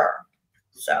for sure.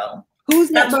 So who's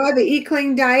that by, the Eat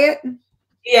Clean Diet?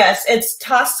 Yes, it's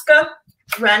Tosca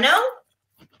Reno,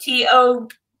 Tosca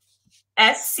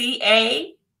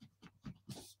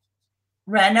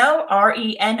Reno,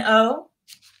 Reno.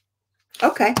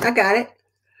 Okay, I got it.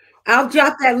 I'll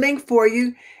drop that link for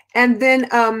you. And then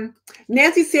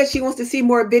Nancy says she wants to see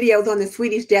more videos on the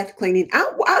Swedish death cleaning.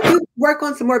 I'll do work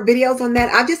on some more videos on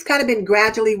that. I've just kind of been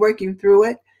gradually working through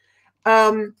it.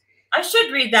 I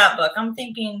should read that book. I'm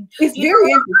thinking it's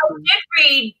very interesting. I did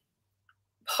read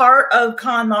part of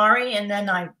KonMari, and then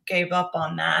I gave up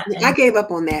on that. I gave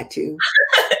up on that too.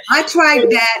 I tried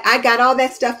that. I got all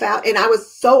that stuff out, and I was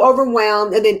so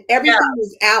overwhelmed. And then everything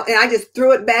was out, and I just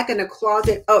threw it back in the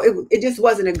closet. Oh, it just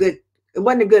wasn't a good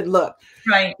look.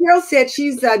 Right. Carol said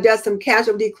she's does some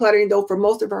casual decluttering though for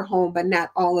most of her home, but not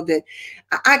all of it.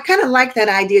 I kind of like that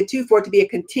idea too, for it to be a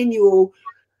continual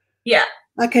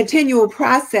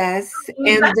process.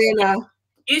 And then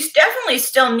you definitely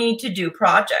still need to do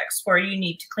projects where you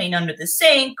need to clean under the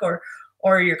sink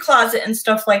or your closet and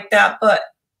stuff like that. But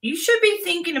you should be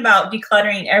thinking about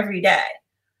decluttering every day.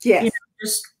 Yes. You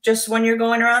know, just when you're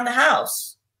going around the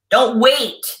house. Don't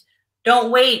wait.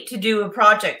 Don't wait to do a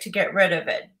project to get rid of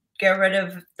it. Get rid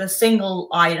of the single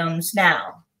items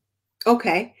now.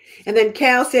 Okay. And then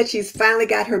Cal said she's finally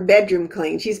got her bedroom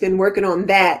clean. She's been working on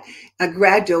that, a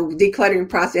gradual decluttering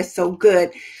process. So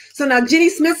good. So now Jenny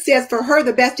Smith says for her,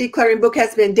 the best decluttering book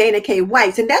has been Dana K.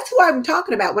 White's. And that's who I'm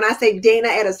talking about when I say Dana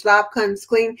at a Slob Comes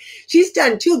Clean. She's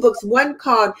done 2 books, one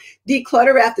called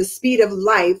Declutter at the Speed of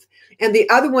Life, and the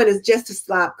other one is Just a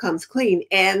Slob Comes Clean.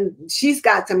 And she's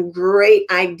got some great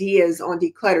ideas on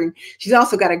decluttering. She's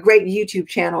also got a great YouTube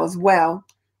channel as well.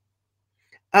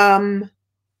 Jenny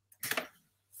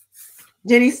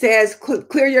says,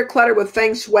 clear your clutter with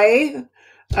Feng Shui.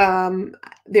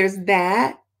 There's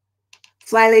that.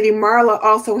 Fly Lady Marla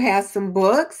also has some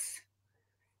books.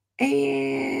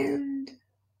 And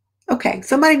okay,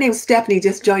 somebody named Stephanie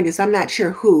just joined us. I'm not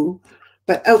sure who,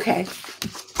 but okay.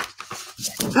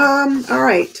 All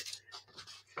right.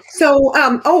 So,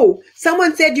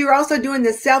 someone said you're also doing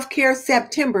the self-care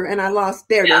September, and I lost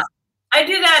there. Yeah, I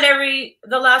do that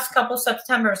the last couple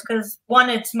Septembers because one,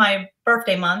 it's my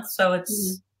birthday month, so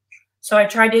it's so I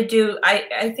try to do.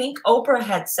 I think Oprah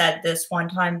had said this one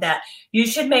time that you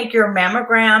should make your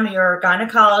mammogram, your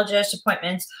gynecologist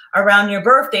appointments around your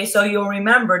birthday, so you'll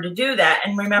remember to do that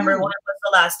and remember when was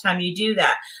the last time you do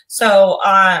that. So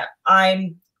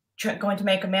I'm going to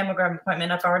make a mammogram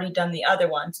appointment. I've already done the other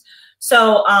ones.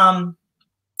 So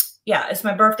yeah, it's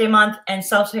my birthday month and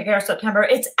self-care September.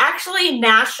 It's actually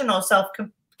National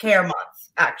Self-Care Month,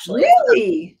 actually.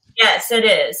 Really? Yes, it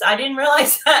is. I didn't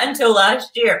realize that until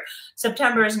last year.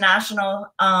 September is National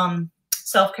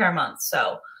Self-Care Month.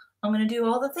 So I'm going to do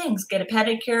all the things, get a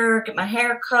pedicure, get my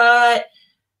hair cut,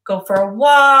 go for a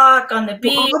walk on the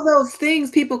beach. All those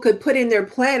things people could put in their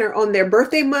planner on their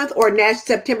birthday month or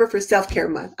September for self-care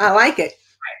month. I like it.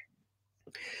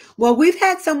 Right. Well, we've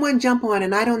had someone jump on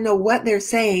and I don't know what they're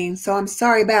saying, so I'm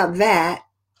sorry about that.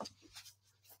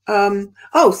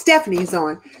 Oh, Stephanie's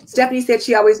on. Stephanie said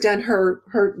she always does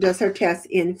her test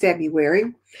in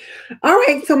February. All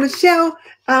right, so Michelle,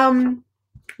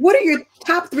 what are your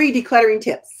top 3 decluttering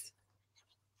tips?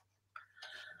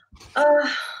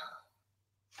 I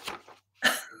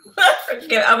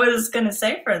forget I was going to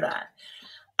say for that.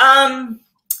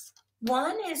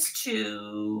 One is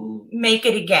to make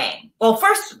it a game. Well,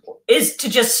 first is to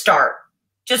just start.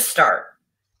 Just start.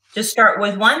 Just start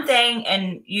with one thing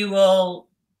and you will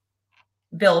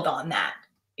build on that.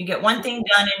 You get one thing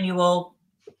done and you will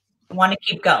want to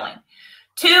keep going.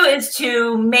 2 is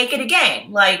to make it a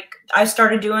game. Like I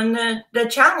started doing the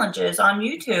challenges on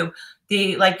YouTube,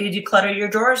 the Declutter Your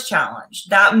Drawers challenge.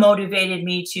 That motivated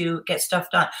me to get stuff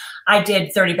done. I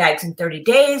did 30 bags in 30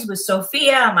 days with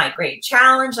Sophia, my great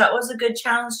challenge. That was a good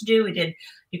challenge to do. We did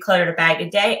decluttered a bag a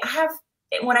day.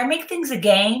 When I make things a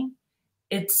game,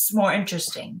 it's more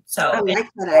interesting. So I like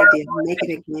that idea. Make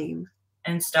it a game.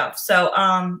 And stuff. So,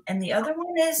 and the other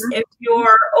one is if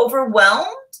you're overwhelmed,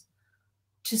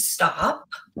 to stop,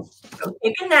 go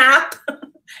take a nap,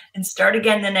 and start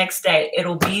again the next day.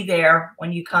 It'll be there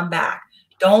when you come back.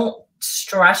 Don't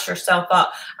stress yourself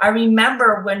up. I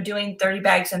remember when doing 30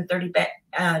 bags in 30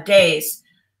 days,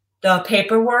 the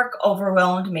paperwork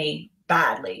overwhelmed me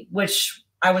badly, which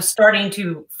I was starting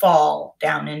to fall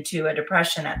down into a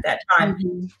depression at that time.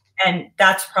 Mm-hmm. And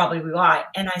that's probably why.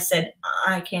 And I said,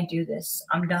 I can't do this.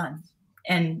 I'm done.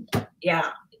 And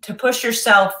yeah, to push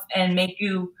yourself and make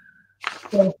you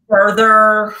go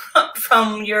further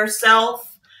from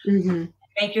yourself, mm-hmm.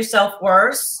 make yourself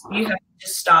worse, you have to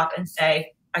just stop and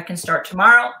say, I can start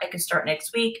tomorrow. I can start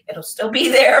next week. It'll still be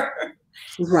there.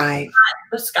 Right.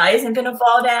 The sky isn't going to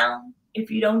fall down if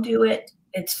you don't do it.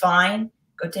 It's fine.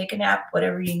 Go take a nap,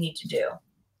 whatever you need to do.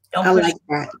 Don't push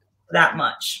that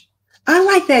much. I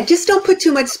like that. Just don't put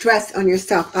too much stress on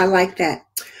yourself. I like that.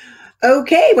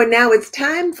 Okay, well, now it's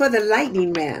time for the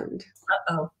lightning round.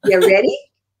 Uh-oh. You ready?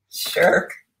 Sure.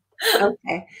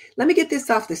 Okay. Let me get this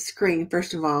off the screen,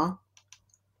 first of all.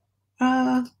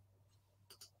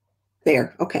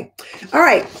 There. Okay. All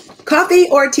right. Coffee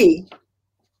or tea?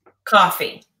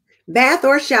 Coffee. Bath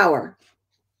or shower?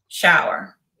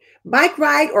 Shower. Bike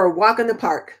ride or walk in the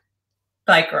park?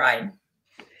 Bike ride.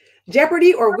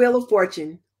 Jeopardy or Wheel of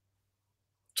Fortune?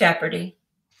 Jeopardy.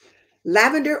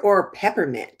 Lavender or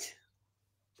peppermint?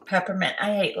 Peppermint.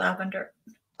 I hate lavender.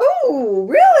 Oh,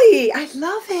 really? I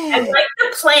love it. I like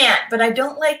the plant, but I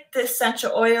don't like the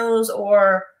essential oils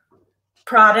or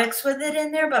products with it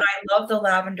in there, but I love the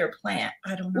lavender plant.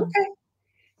 I don't know. Okay.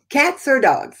 Cats or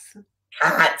dogs?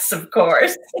 Cats, of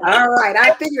course. All right.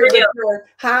 I figured with your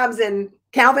Hobbs and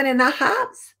Calvin and not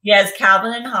Hobbs. Yes,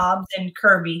 Calvin and Hobbs and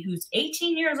Kirby, who's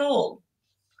 18 years old.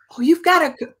 Oh, you've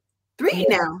got 3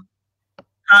 now.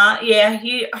 Yeah,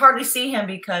 you hardly see him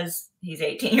because he's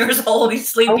 18 years old. He's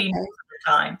sleeping most of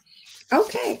the time.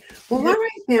 Okay. Well, all right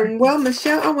then. Well,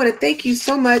 Michelle, I want to thank you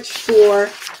so much for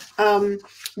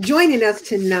joining us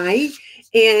tonight.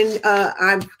 And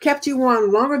I've kept you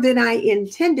on longer than I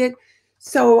intended.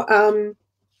 So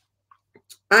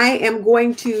I am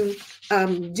going to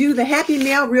do the happy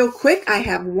mail real quick. I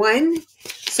have one.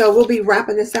 So we'll be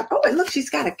wrapping this up. Oh, and look, she's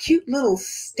got a cute little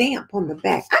stamp on the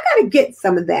back. I got to get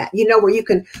some of that, where you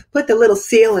can put the little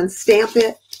seal and stamp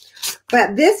it.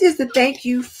 But this is the thank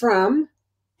you from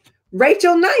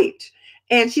Rachel Knight.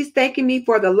 And she's thanking me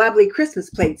for the lovely Christmas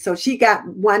plate. So she got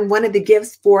one of the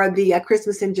gifts for the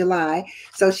Christmas in July.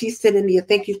 So she's sending me a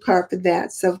thank you card for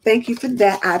that. So thank you for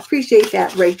that. I appreciate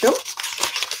that, Rachel.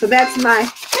 So that's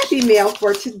my happy mail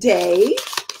for today.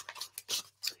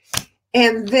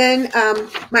 And then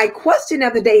my question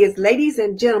of the day is, ladies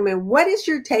and gentlemen, what is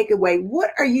your takeaway?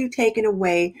 What are you taking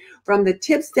away from the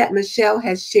tips that Michelle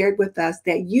has shared with us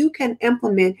that you can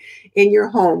implement in your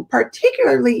home,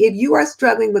 particularly if you are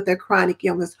struggling with a chronic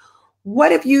illness?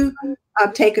 What have you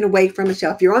taken away from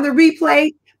Michelle? If you're on the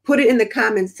replay, put it in the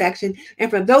comments section. And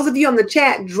for those of you on the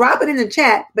chat, drop it in the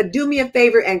chat, but do me a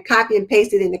favor and copy and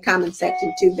paste it in the comment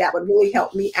section too. That would really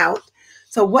help me out.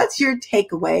 So what's your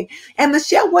takeaway? And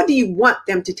Michelle, what do you want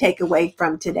them to take away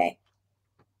from today?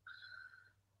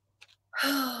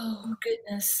 Oh,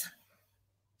 goodness.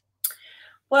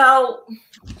 Well,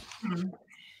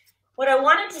 what I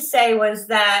wanted to say was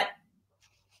that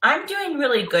I'm doing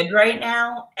really good right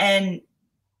now, and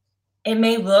it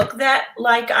may look that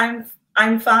like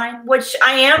I'm fine, which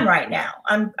I am right now.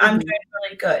 I'm doing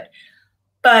really good.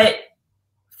 But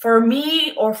for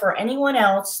me or for anyone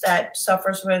else that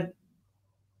suffers with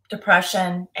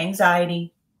depression,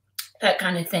 anxiety, that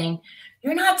kind of thing,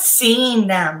 you're not seeing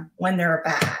them when they're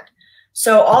bad.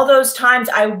 So all those times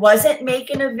I wasn't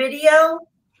making a video,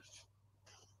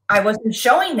 I wasn't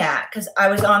showing that because I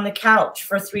was on the couch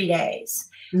for 3 days.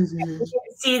 You didn't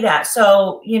see that.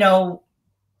 So, you know,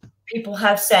 people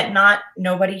have said,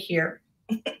 nobody here,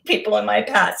 people in my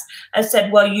past have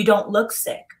said, well, you don't look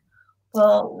sick.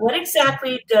 Well, what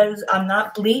exactly I'm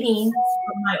not bleeding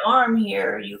from my arm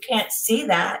here. You can't see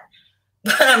that,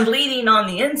 but I'm bleeding on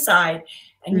the inside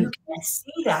and you can't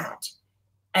see that.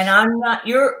 And I'm not,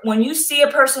 when you see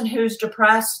a person who's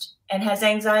depressed and has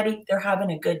anxiety, they're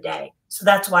having a good day. So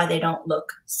that's why they don't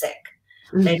look sick.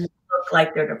 They don't look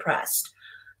like they're depressed.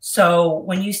 So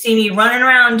when you see me running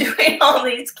around doing all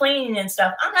these cleaning and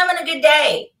stuff, I'm having a good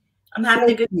day. I'm having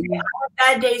a good day. I have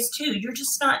bad days too. You're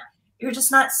just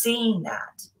not seeing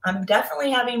that. I'm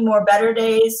definitely having more better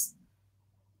days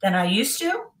than I used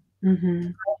to.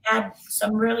 I had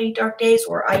some really dark days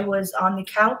where I was on the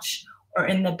couch or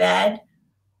in the bed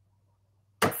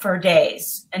for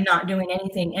days and not doing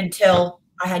anything until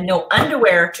I had no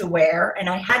underwear to wear and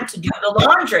I had to do the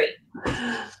laundry.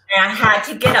 And I had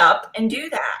to get up and do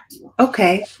that.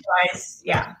 Okay. Otherwise,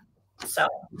 yeah. So,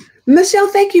 Michelle,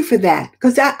 thank you for that,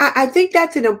 because I think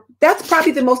that's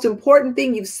probably the most important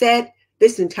thing you've said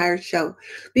this entire show,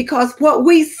 because what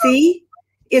we see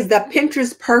is the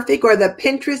Pinterest perfect or the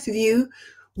Pinterest view.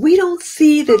 We don't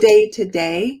see the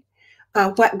day-to-day,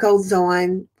 what goes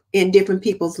on in different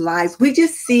people's lives. We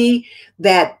just see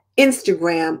that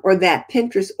Instagram or that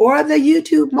Pinterest or the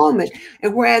YouTube moment.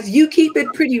 And whereas you keep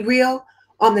it pretty real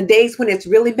on the days when it's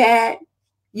really bad,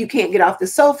 you can't get off the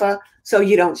sofa, so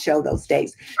you don't show those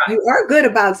days. Right. You are good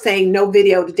about saying no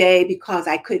video today because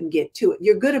I couldn't get to it.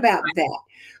 You're good about that.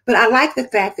 But I like the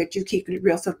fact that you keep it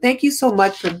real. So thank you so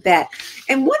much for that.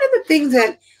 And one of the things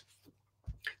that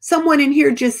someone in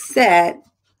here just said,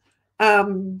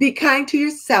 be kind to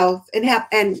yourself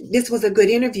and this was a good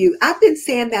interview. I've been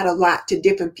saying that a lot to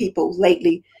different people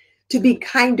lately, to be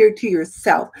kinder to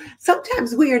yourself.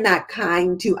 Sometimes we are not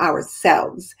kind to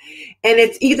ourselves. And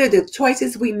it's either the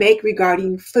choices we make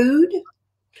regarding food,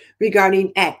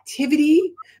 regarding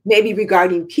activity, maybe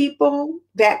regarding people,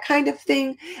 that kind of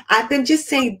thing. I've been just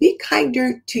saying, be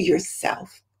kinder to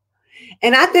yourself.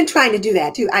 And I've been trying to do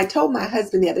that too. I told my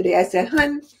husband the other day, I said,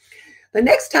 hun, the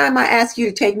next time I ask you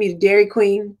to take me to Dairy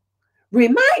Queen,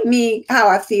 remind me how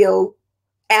I feel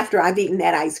after I've eaten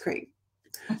that ice cream.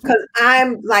 Because I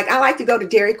like to go to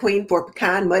Dairy Queen for a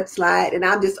pecan mudslide, and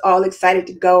I'm just all excited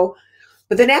to go.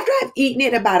 But then after I've eaten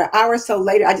it, about an hour or so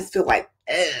later, I just feel like,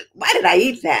 why did I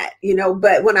eat that? You know,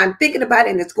 but when I'm thinking about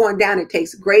it and it's going down, it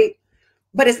tastes great,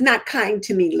 but it's not kind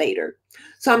to me later.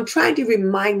 So I'm trying to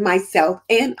remind myself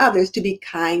and others to be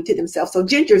kind to themselves. So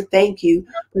Ginger, thank you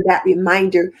for that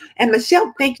reminder. And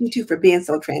Michelle, thank you too for being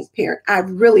so transparent. I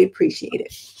really appreciate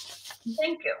it.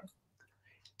 Thank you.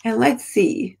 And let's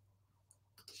see.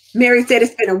 Mary said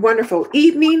it's been a wonderful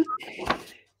evening.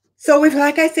 So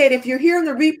like I said, if you're here on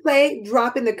the replay,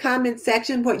 drop in the comment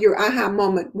section what your aha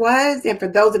moment was. And for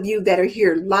those of you that are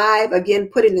here live, again,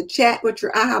 put in the chat what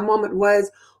your aha moment was,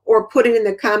 or put it in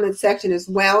the comment section as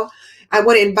well. I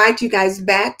want to invite you guys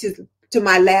back to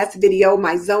my last video,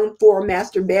 my Zone 4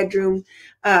 master bedroom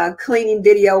cleaning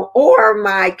video, or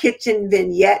my kitchen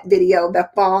vignette video, the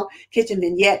fall kitchen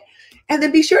vignette. And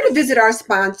then be sure to visit our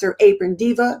sponsor,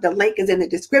 aprondiva. The link is in the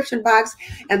description box.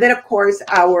 And then, of course,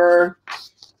 our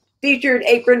featured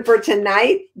apron for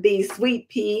tonight, the Sweet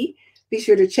Pea. Be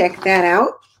sure to check that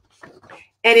out.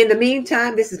 And in the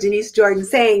meantime, this is Denise Jordan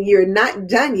saying you're not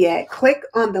done yet. Click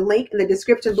on the link in the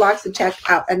description box to check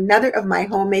out another of my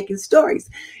homemaking stories.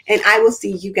 And I will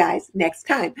see you guys next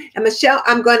time. And Michelle,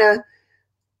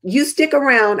 you stick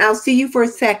around. I'll see you for a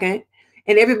second.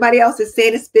 And everybody else is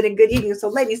saying it's been a good evening. So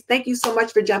ladies, thank you so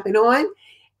much for jumping on.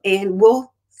 And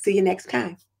we'll see you next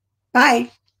time.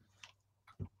 Bye.